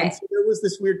 Right. And so there was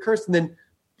this weird curse.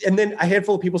 And then a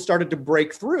handful of people started to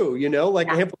break through, a handful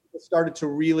of people started to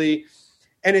really,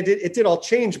 and it did all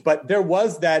change, but there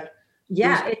was that.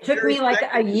 Yeah. It took me like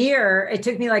a year. It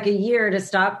took me like a year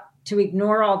to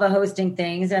ignore all the hosting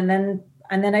things. And then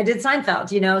I did Seinfeld,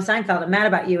 Seinfeld, I'm mad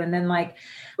about you. And then like,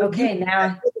 okay, now. You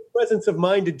have the presence of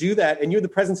mind to do that. And you have the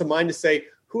presence of mind to say,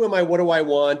 who am I? What do I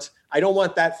want? I don't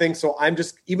want that thing. So I'm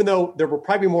just, even though there will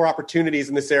probably be more opportunities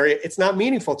in this area, it's not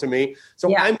meaningful to me.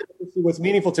 So I'm going to see what's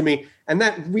meaningful to me. And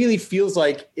that really feels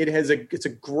like it's a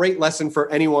great lesson for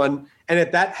anyone.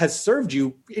 And that has served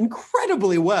you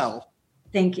incredibly well.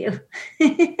 Thank you.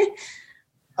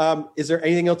 Is there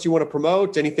anything else you want to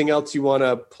promote? Anything else you want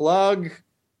to plug?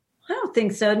 I don't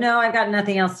think so. No, I've got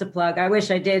nothing else to plug. I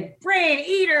wish I did. Brain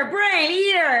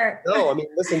eater. No, I mean,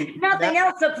 listen. Nothing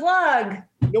else to plug.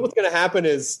 You know what's going to happen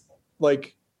is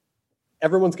like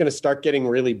everyone's going to start getting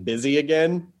really busy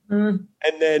again. And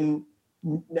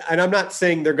I'm not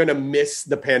saying they're going to miss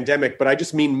the pandemic, but I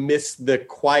just mean miss the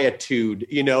quietude,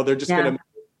 they're just going to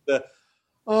miss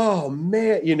oh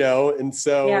man, and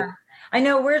so. Yeah. I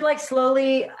know we're like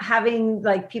slowly having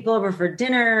like people over for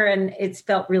dinner, and it's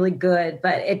felt really good,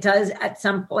 but it does at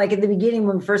some, like at the beginning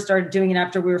when we first started doing it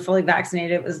after we were fully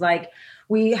vaccinated, it was like,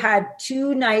 we had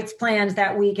 2 nights planned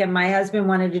that week and my husband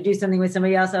wanted to do something with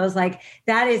somebody else. I was like,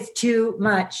 that is too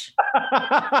much.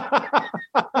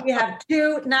 We have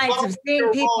 2 nights of seeing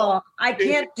people. I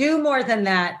can't do more than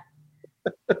that.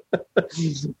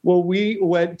 Well, we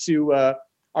went to,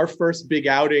 our first big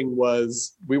outing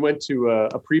was we went to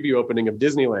a preview opening of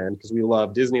Disneyland because we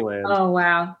love Disneyland. Oh,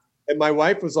 wow. And my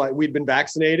wife was like, we had been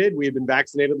vaccinated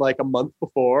like a month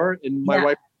before. And my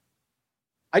wife,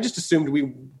 I just assumed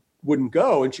we wouldn't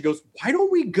go. And she goes, why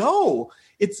don't we go?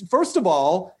 It's, first of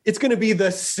all, it's going to be the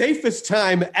safest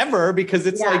time ever because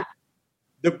it's like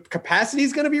the capacity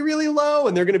is going to be really low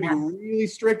and they're going to be really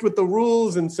strict with the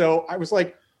rules. And so I was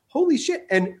like, holy shit.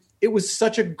 And it was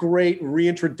such a great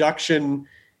reintroduction.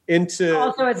 into.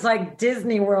 Also, it's like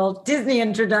Disney World, Disney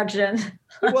introduction.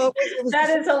 Well, it was that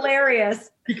is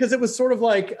hilarious. Because it was sort of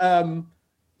like,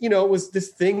 it was this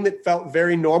thing that felt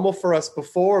very normal for us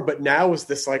before, but now was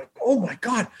this like, oh my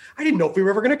God, I didn't know if we were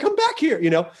ever going to come back here,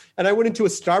 And I went into a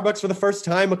Starbucks for the first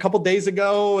time a couple days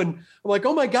ago, and I'm like,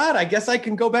 oh my God, I guess I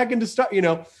can go back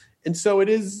into And so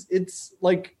it's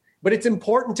like, but it's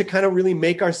important to kind of really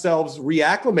make ourselves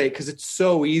reacclimate, because it's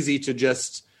so easy to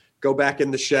just go back in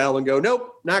the shell and go,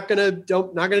 nope, not gonna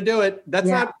do it. That's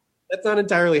not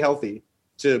entirely healthy.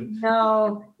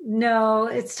 No,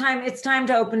 it's time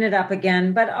to open it up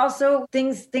again. But also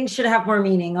things should have more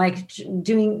meaning, like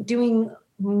doing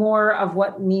more of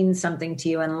what means something to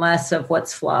you and less of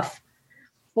what's fluff.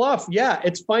 Fluff, yeah.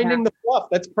 It's finding the fluff.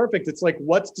 That's perfect. It's like,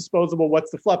 what's disposable,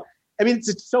 what's the fluff? I mean,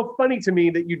 it's so funny to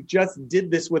me that you just did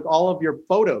this with all of your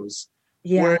photos.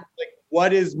 Yeah. Where it's like,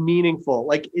 what is meaningful?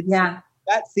 Like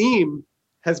that theme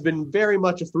has been very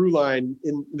much a through line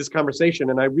in this conversation.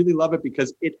 And I really love it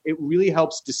because it really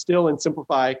helps distill and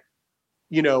simplify,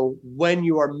 when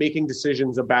you are making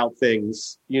decisions about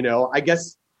things. I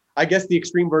guess the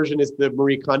extreme version is the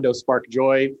Marie Kondo spark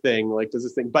joy thing. Like, does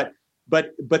this thing, but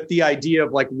the idea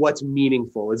of like, what's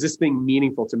meaningful? Is this thing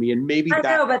meaningful to me? And maybe I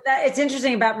know, but it's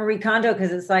interesting about Marie Kondo,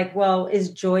 because it's like, well, is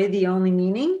joy the only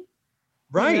meaning?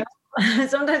 Right.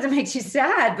 Sometimes it makes you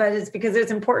sad, but it's because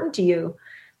it's important to you.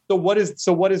 So what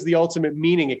is the ultimate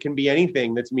meaning? It can be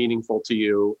anything that's meaningful to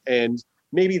you. And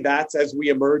maybe that's, as we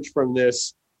emerge from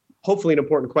this, hopefully an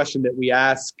important question that we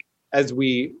ask as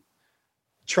we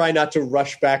try not to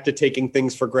rush back to taking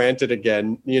things for granted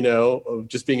again, of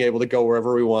just being able to go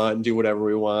wherever we want and do whatever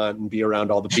we want and be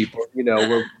around all the people,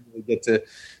 where we get to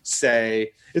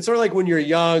say, it's sort of like when you're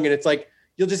young and it's like,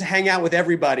 you'll just hang out with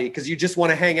everybody because you just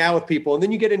want to hang out with people. And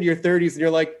then you get into your 30s and you're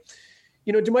like,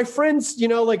 do my friends,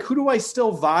 like, who do I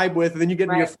still vibe with? And then you get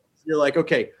into your 40s and you're like,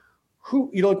 okay, who,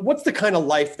 like, what's the kind of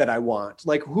life that I want?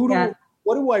 Like,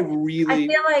 what do I really? I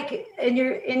feel like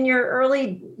in your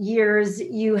early years,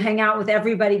 you hang out with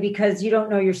everybody because you don't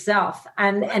know yourself.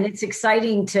 And it's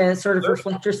exciting to sort of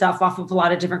reflect yourself off of a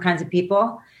lot of different kinds of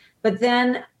people. But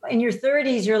then in your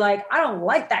 30s, you're like, I don't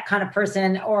like that kind of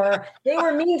person, or they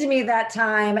were mean to me that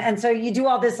time. And so you do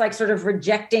all this like sort of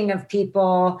rejecting of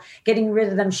people, getting rid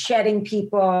of them, shedding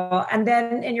people. And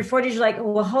then in your 40s, you're like,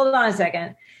 well, hold on a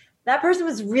second. That person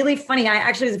was really funny. I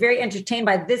actually was very entertained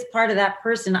by this part of that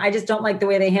person. I just don't like the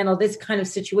way they handle this kind of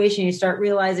situation. You start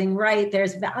realizing, right,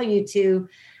 there's value to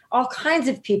all kinds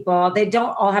of people. They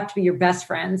don't all have to be your best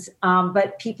friends,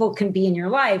 but people can be in your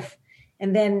life.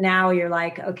 And then now you're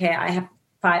like, okay, I have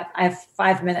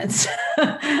 5 minutes.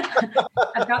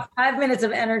 I've got 5 minutes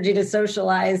of energy to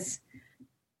socialize.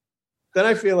 Then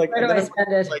I feel like, where do I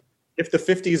spend it? Like if the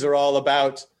 50s are all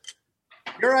about,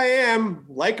 here I am,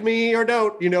 like me or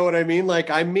don't, you know what I mean? Like,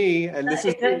 I'm me, and this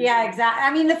is me. Yeah, exactly.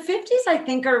 I mean, the 50s, I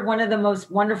think, are one of the most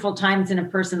wonderful times in a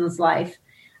person's life.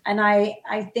 And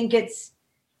I think it's,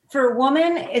 for a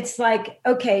woman, it's like,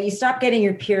 okay, you stop getting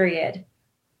your period.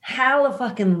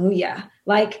 Hallelujah.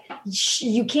 Like,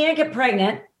 you can't get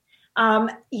pregnant.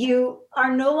 You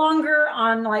are no longer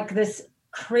on like this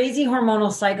crazy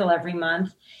hormonal cycle every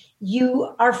month.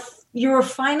 You're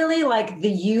finally like the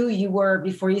you were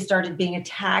before you started being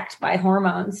attacked by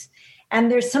hormones.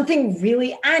 And there's something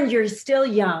really, and you're still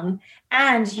young,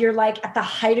 and you're like at the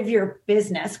height of your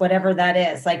business, whatever that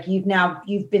is. Like you've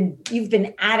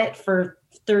been at it for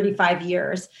 35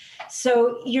 years.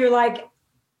 So you're like,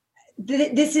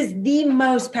 this is the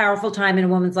most powerful time in a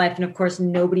woman's life. And of course,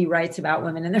 nobody writes about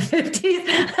women in their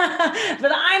 50s,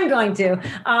 but I'm going to,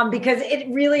 because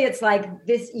it's like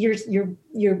this,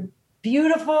 you're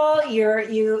beautiful.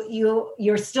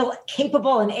 You're still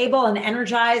capable and able and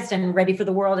energized and ready for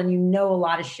the world. And you know a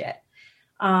lot of shit.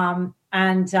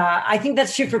 I think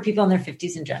that's true for people in their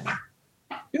 50s in general.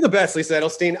 You're the best, Lisa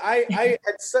Edelstein. I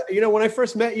had, when I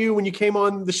first met you, when you came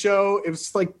on the show, it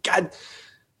was like, God,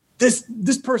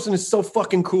 this person is so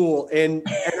fucking cool. And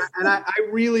I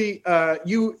really,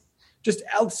 you just,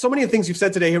 so many of the things you've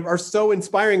said today are so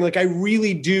inspiring. Like I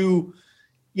really do,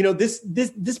 this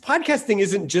podcast thing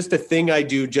isn't just a thing I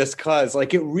do just cause,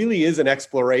 like it really is an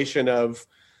exploration of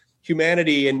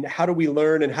humanity and how do we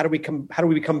learn and how do we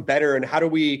become better and how do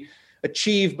we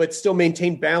achieve, but still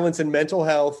maintain balance and mental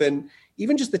health. And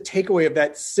even just the takeaway of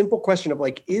that simple question of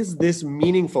like, is this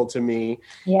meaningful to me?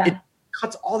 Yeah. It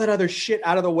cuts all that other shit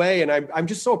out of the way. And I'm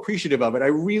just so appreciative of it. I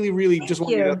really, really just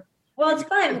want you to. Well, it's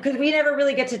fun because we never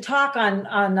really get to talk on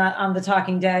the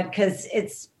Talking Dead because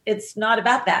it's not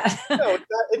about that. No,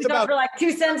 it's about for like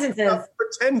 2 sentences.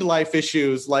 Pretend life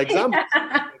issues like zombies.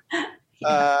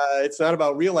 It's not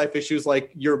about real life issues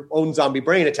like your own zombie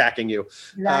brain attacking you.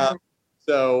 Exactly.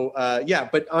 So,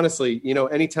 but honestly,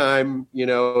 anytime,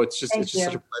 it's just such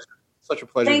a pleasure. Such a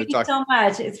pleasure to talk. Thank you so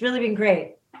much. It's really been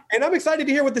great. And I'm excited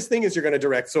to hear what this thing is you're going to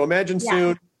direct. So imagine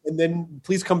soon, and then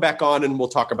please come back on and we'll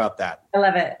talk about that. I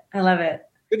love it.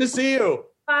 Good to see you.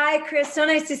 Bye, Chris. So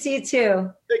nice to see you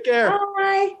too. Take care.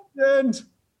 Bye. And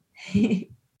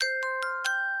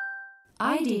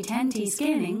ID10T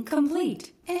scanning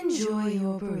complete. Enjoy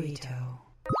your burrito.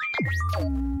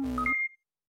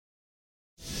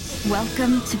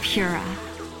 Welcome to Pura,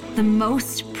 the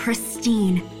most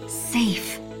pristine,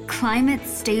 safe,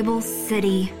 climate-stable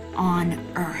city on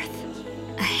Earth.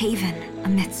 A haven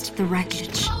amidst the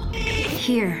wreckage.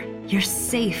 Here, you're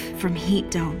safe from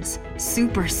heat domes,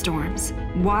 superstorms,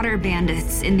 water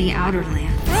bandits in the outer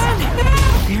lands.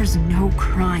 There's no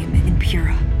crime in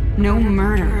Pura. No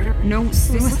murder, no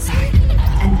suicide.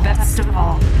 And best of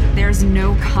all, there's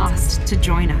no cost to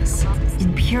join us.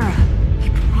 In Pura, we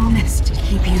promise to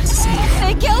keep you safe.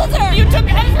 They killed her! You took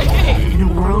everything! In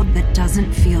a world that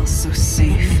doesn't feel so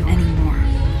safe anymore,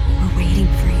 we're waiting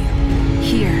for you.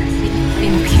 Here,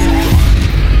 in Pura.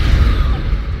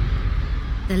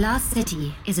 The Last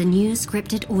City is a new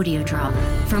scripted audio drama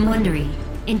from Wondery.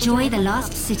 Enjoy The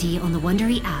Last City on the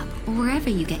Wondery app or wherever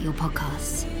you get your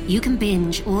podcasts. You can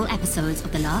binge all episodes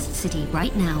of The Last City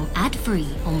right now, ad-free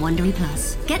on Wondery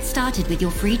Plus. Get started with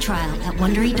your free trial at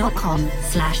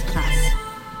Wondery.com/plus.